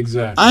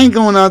 Exactly. I ain't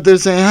going out there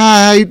saying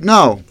hi.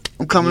 No,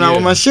 I'm coming out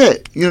with my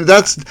shit.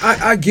 That's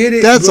I get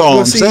it. That's all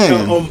I'm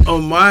saying.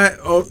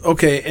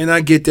 Okay, and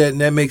I get that,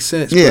 and that makes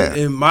sense. Yeah. But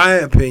in my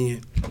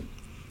opinion,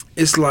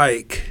 it's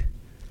like,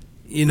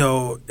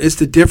 it's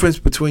the difference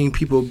between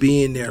people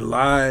being there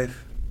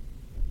live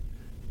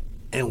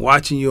and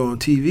watching you on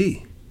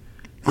TV.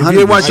 If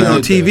you're watching on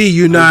TV,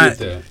 you're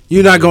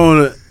not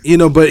going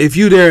to, but if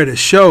you're there at a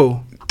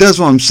show, that's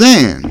what I'm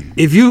saying.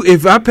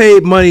 If I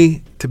paid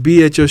money to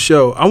be at your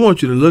show, I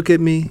want you to look at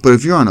me. But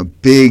if you're on a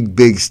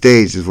big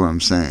stage, is what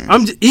I'm saying.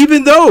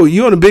 Even though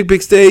you're on a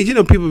big stage,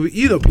 people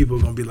are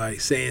gonna be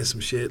like saying some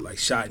shit, like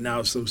shouting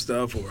out some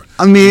stuff, or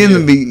but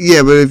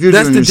if you're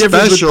doing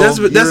special, that's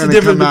the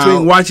difference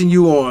between watching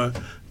you on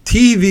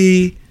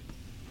TV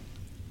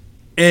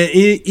and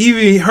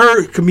even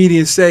heard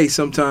comedians say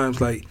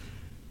sometimes, like,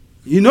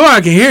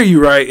 I can hear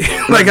you, right?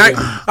 Like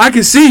I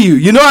can see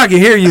you. I can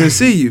hear you and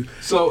see you.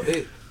 So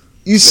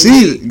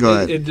go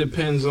ahead. It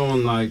depends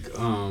on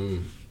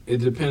it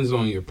depends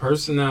on your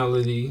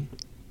personality,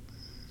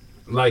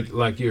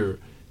 like your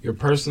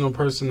personal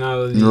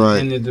personality,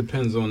 and it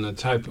depends on the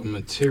type of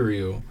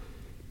material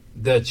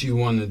that you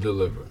want to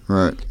deliver.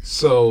 Right.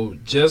 So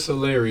Jess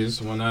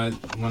Hilarious, when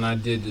I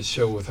did the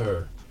show with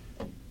her,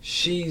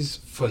 she's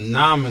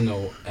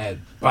phenomenal at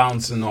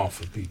bouncing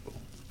off of people.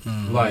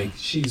 Mm-hmm. Like,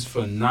 she's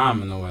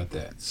phenomenal at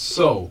that.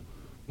 So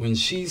when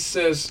she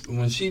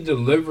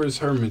delivers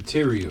her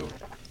material,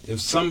 if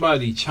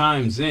somebody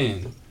chimes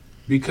in,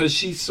 because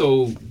she's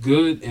so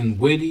good and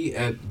witty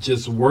at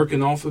just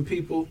working off of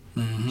people,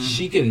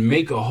 she can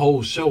make a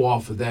whole show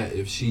off of that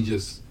if she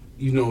just,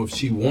 if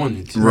she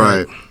wanted to.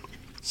 Right.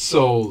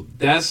 So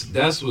that's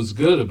what's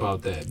good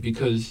about that,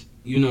 because,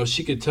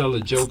 she could tell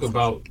a joke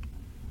about,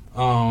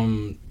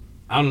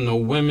 I don't know,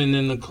 women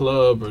in the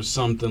club or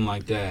something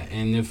like that.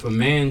 And if a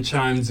man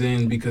chimes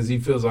in because he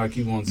feels like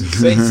he wants to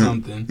say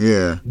something,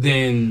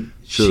 then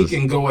she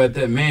can go at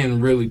that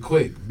man really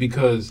quick,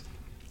 because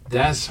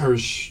that's her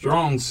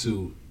strong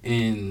suit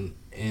in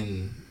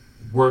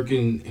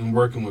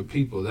working with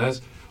people.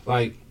 That's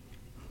like,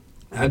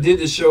 I did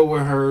the show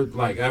with her,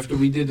 like, after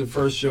we did the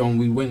first show and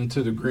we went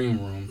into the green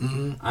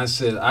room, I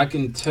said, I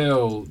can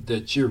tell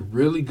that you're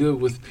really good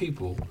with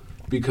people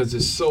because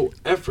it's so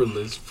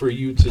effortless for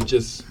you to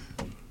just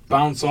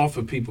bounce off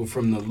of people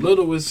from the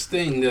littlest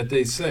thing that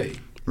they say.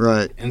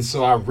 Right. And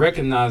so I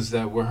recognized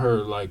that with her,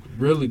 like,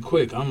 really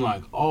quick. I'm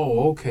like,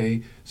 oh,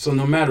 okay. So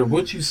no matter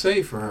what you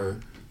say for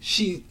her,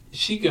 she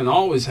can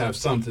always have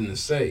something to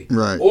say.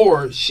 Right.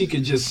 Or she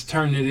could just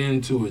turn it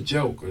into a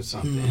joke or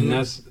something. And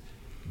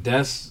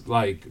that's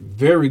like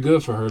very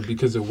good for her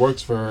because it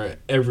works for her at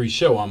every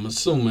show. I'm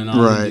assuming I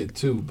only did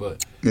 2,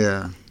 but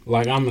yeah,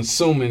 like I'm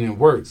assuming it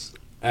works.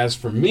 As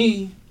for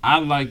me, I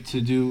like to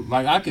do,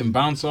 like, I can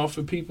bounce off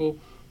of people,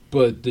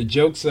 but the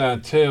jokes that I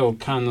tell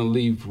kind of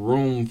leave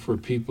room for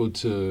people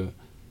to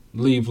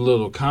leave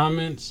little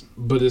comments,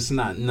 but it's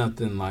not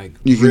nothing like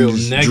you real can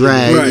just negative.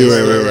 drag.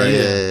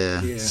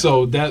 Right. Yeah.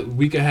 So that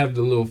we could have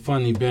the little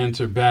funny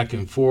banter back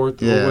and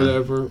forth or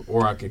whatever,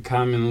 or I could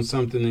comment on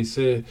something they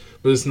said,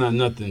 but it's not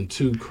nothing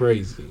too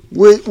crazy.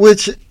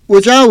 Which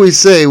I always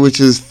say, which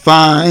is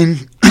fine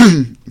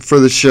for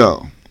the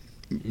show.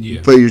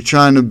 Yeah. But you're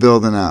trying to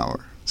build an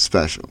hour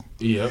special.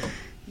 Yep.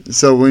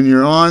 So when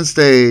you're on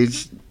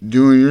stage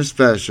doing your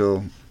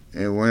special,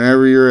 and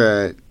whenever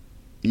you're at,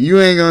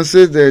 you ain't gonna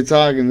sit there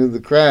talking to the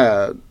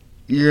crowd.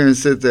 You're gonna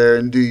sit there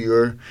and do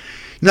your.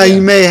 Now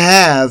you may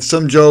have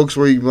some jokes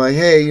where you be like,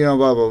 hey, you know,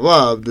 blah blah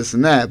blah, this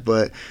and that,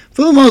 but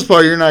for the most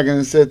part, you're not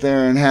gonna sit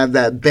there and have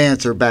that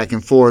banter back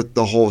and forth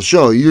the whole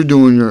show. You're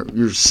doing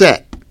your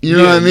set. You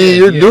know what I mean?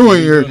 You're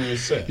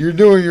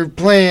doing your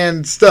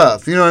planned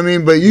stuff. You know what I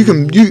mean? But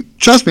you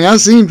trust me. I've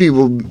seen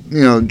people,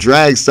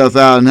 drag stuff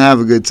out and have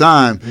a good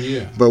time.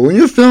 Yeah. But when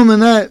you're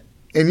filming that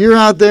and you're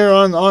out there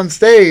on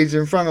stage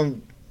in front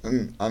of,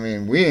 I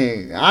ain't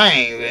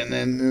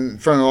been in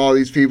front of all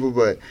these people,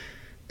 but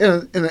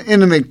in an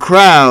intimate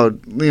crowd,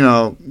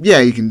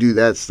 you can do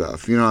that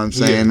stuff. You know what I'm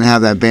saying? And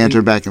have that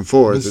banter back and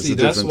forth. It's a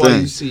different thing. That's why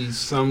you see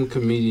some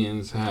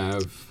comedians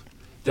have.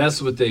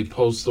 That's what they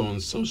post on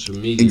social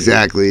media.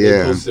 Exactly,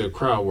 They post their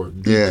crowd work.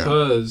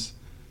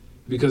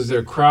 Because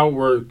their crowd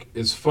work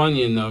is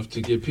funny enough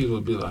to get people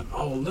to be like,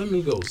 oh, let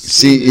me go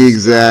see this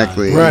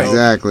exactly. guy. Right.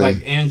 Exactly.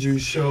 Like Andrew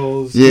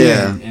Schultz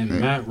and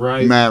Matt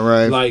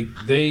Wright. Like,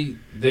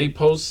 they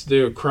post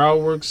their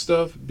crowd work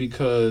stuff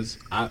because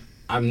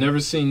I've never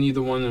seen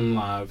neither one of them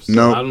live,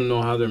 so I don't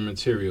know how their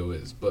material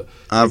is. But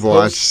I've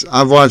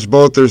watched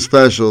both their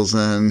specials,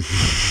 and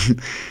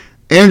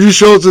Andrew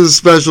Schultz's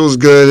special is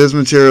good. His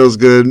material is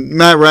good.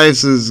 Matt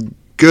Wright's is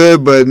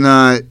good, but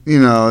not,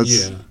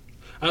 it's... Yeah.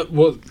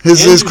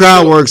 His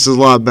crowd works is a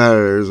lot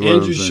better.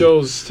 Andrew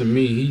Schultz, to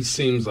me, he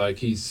seems like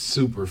he's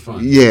super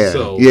funny. Yeah,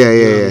 so,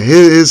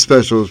 His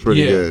special is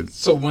pretty good.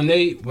 So when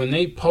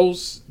they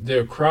post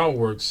their crowd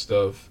work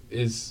stuff,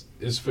 is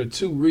for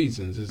 2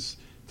 reasons. It's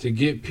to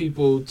get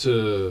people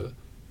to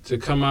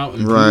come out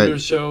and view their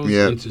shows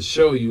and to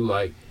show you,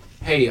 like,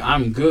 hey,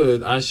 I'm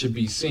good, I should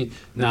be seen.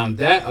 Now,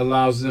 that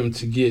allows them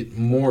to get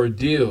more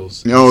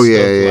deals. Oh, yeah,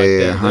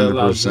 100%. That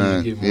allows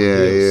them to get more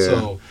deals.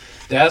 So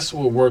that's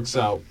what works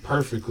out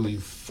perfectly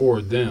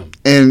for them.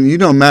 And,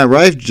 Matt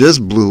Rife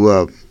just blew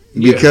up.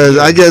 Because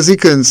I guess he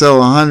couldn't sell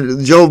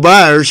 100. Joe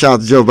Byers, shout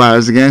out to Joe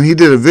Byers again, he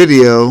did a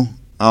video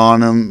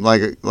on him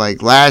like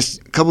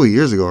couple of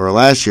years ago or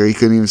last year. He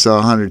couldn't even sell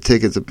 100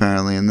 tickets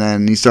apparently, and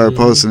then he started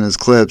posting his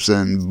clips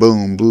and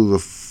boom, blew the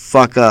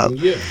fuck up.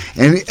 Yeah.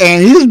 And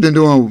he's been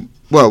doing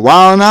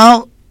Wildin'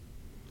 Out.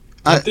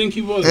 I think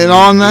he was. And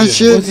on that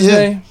shit. What's his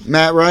name?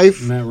 Matt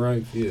Rife. Matt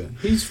Rife, yeah.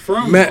 He's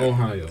from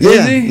Ohio.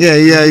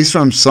 Yeah. He's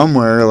from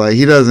somewhere. Like,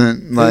 he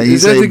doesn't, like,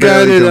 is that the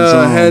guy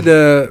that had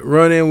to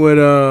run in with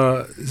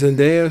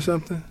Zendaya or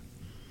something?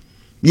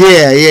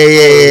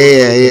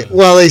 Yeah.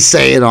 Well, they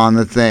say it on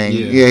the thing.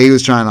 Yeah, he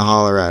was trying to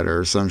holler at her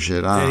or some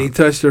shit. And he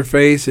touched her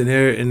face,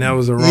 and that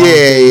was the wrong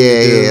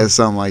thing. Yeah,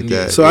 something like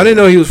that. So I didn't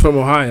know he was from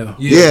Ohio.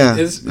 Yeah.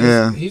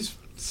 He's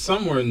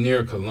somewhere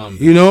near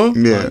Columbus. You know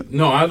him? Yeah.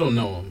 No, I don't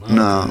know him.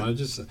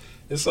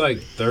 It's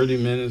like 30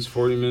 minutes,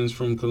 40 minutes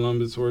from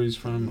Columbus where he's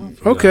from.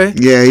 Okay.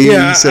 Yeah,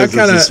 he says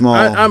it's small.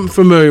 I'm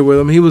familiar with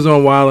him. He was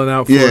on Wildin'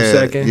 Out for a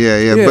second.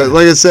 Yeah. But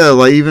like I said,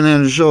 like, even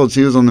Andrew Schultz,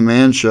 he was on The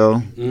Man Show.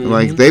 Mm-hmm.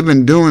 Like, they've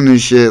been doing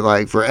this shit,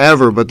 like,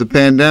 forever. But the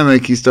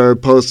pandemic, he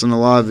started posting a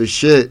lot of his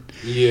shit.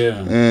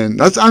 Yeah.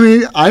 And I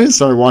didn't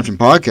start watching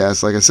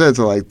podcasts, like I said,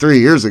 until like 3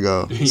 years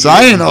ago. So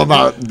I didn't know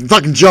about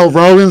fucking Joe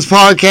Rogan's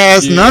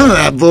podcast, none of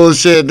that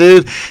bullshit,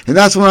 dude. And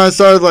that's when I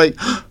started, like,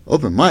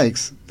 open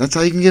mics. That's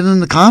how you can get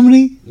into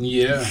comedy?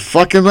 Yeah.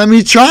 Fucking let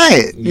me try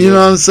it. You know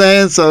what I'm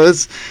saying? So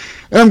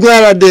and I'm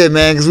glad I did,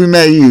 man, because we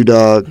met you,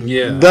 dog.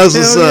 Yeah. That's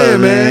what's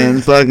up,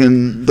 man.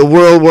 Fucking the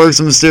world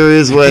works in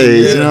mysterious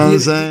ways. You know what I'm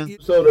saying?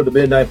 Episode of the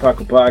Midnight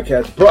Paco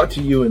Podcast brought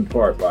to you in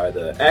part by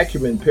the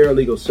Acumen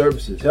Paralegal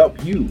Services.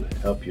 Help you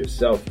help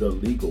yourself the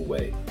legal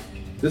way.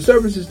 The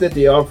services that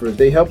they offer is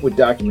they help with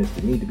documents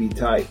that need to be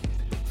typed,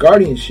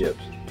 guardianships,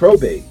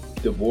 probate,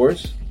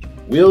 divorce,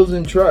 wills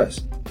and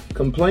trust,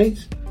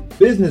 complaints,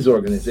 business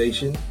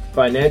organization,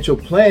 financial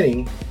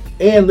planning,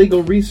 and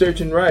legal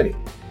research and writing.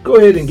 Go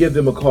ahead and give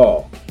them a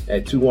call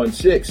at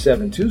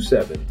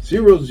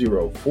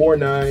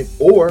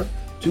 216-727-0049 or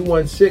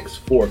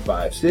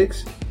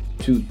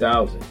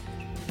 216-456-2000.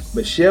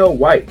 Michelle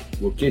White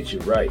will get you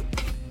right.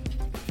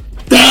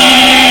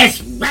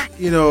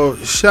 You know,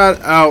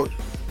 shout out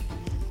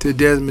to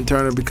Desmond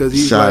Turner because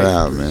he's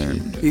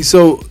man. He's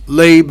so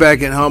laid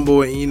back and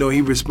humble, and you know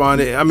he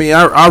responded. I mean,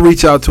 I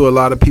reach out to a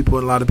lot of people,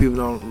 and a lot of people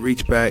don't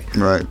reach back.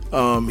 Right.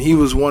 He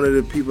was one of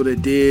the people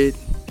that did,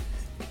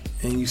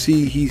 and you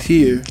see he's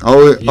here.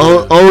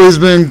 Always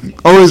been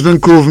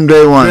cool from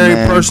day one. Very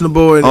man.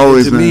 personable, and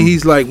to me,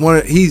 he's like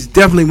he's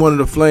definitely one of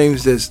the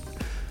flames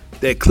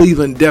that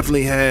Cleveland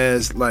definitely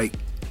has. Like,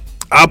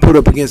 I'll put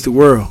up against the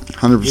world.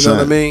 100%. You know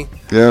what I mean?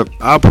 Yep.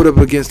 I'll put up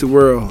against the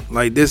world.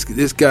 Like this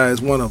guy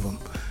is one of them.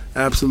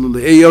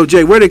 Absolutely. Hey, yo,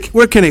 Jay, where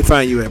can they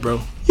find you at, bro?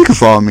 You can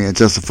follow me at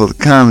Justin Fuller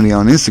Comedy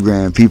on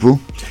Instagram, people.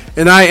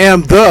 And I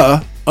am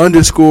the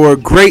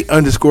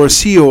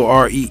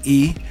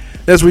 _great_COREE.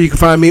 That's where you can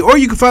find me. Or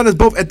you can find us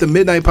both at the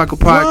Midnight Paco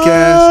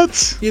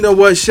Podcast. What? You know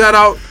what? Shout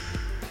out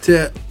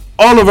to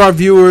all of our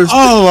viewers.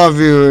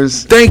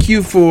 Thank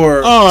you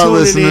for all our tuning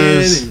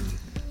listeners. in and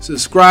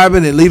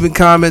subscribing and leaving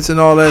comments and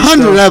all that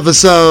 100 stuff.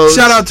 episodes.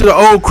 Shout out to the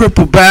old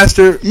crippled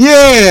bastard.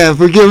 Yeah,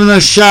 for giving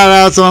us shout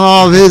outs on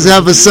all of his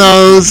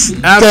episodes.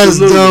 That's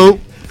dope.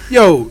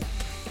 Yo,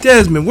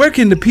 Desmond, where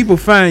can the people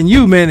find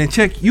you, man, and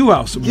check you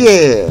out some more?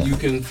 Yeah. You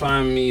can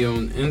find me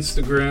on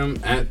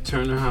Instagram at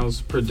Turner House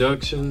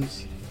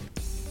Productions,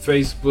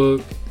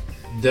 Facebook,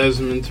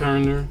 Desmond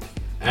Turner.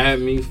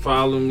 Add me,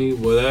 follow me,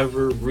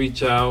 whatever,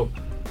 reach out.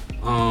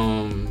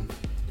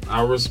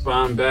 I'll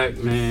respond back,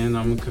 man.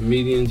 I'm a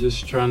comedian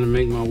just trying to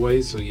make my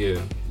way. So, yeah,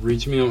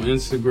 reach me on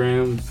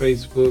Instagram,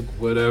 Facebook,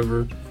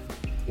 whatever.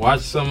 Watch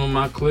some of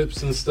my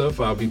clips and stuff.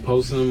 I'll be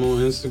posting them on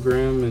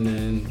Instagram. And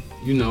then,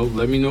 you know,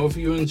 let me know if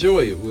you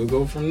enjoy it. We'll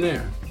go from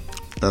there.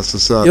 That's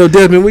what's up. Yo,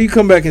 Desmond, will you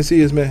come back and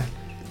see us, man?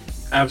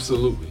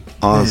 Absolutely.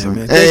 Awesome.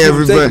 Man. Hey,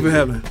 Thank you for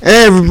having me.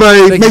 Hey,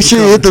 everybody, make sure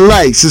you hit the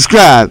like,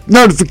 subscribe,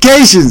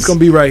 notifications. It's going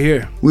to be right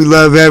here. We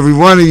love every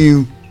one of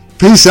you.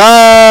 Peace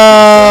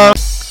out.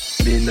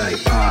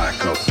 Midnight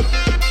Paco.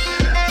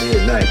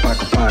 Midnight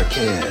Paco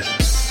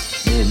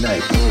Podcast.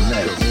 Midnight Paco.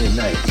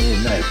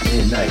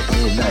 Midnight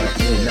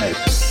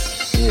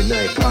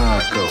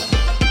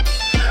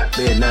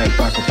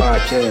Paco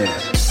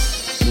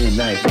Podcast.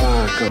 Midnight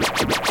Paco.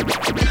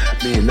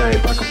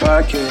 Midnight Paco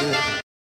Podcast.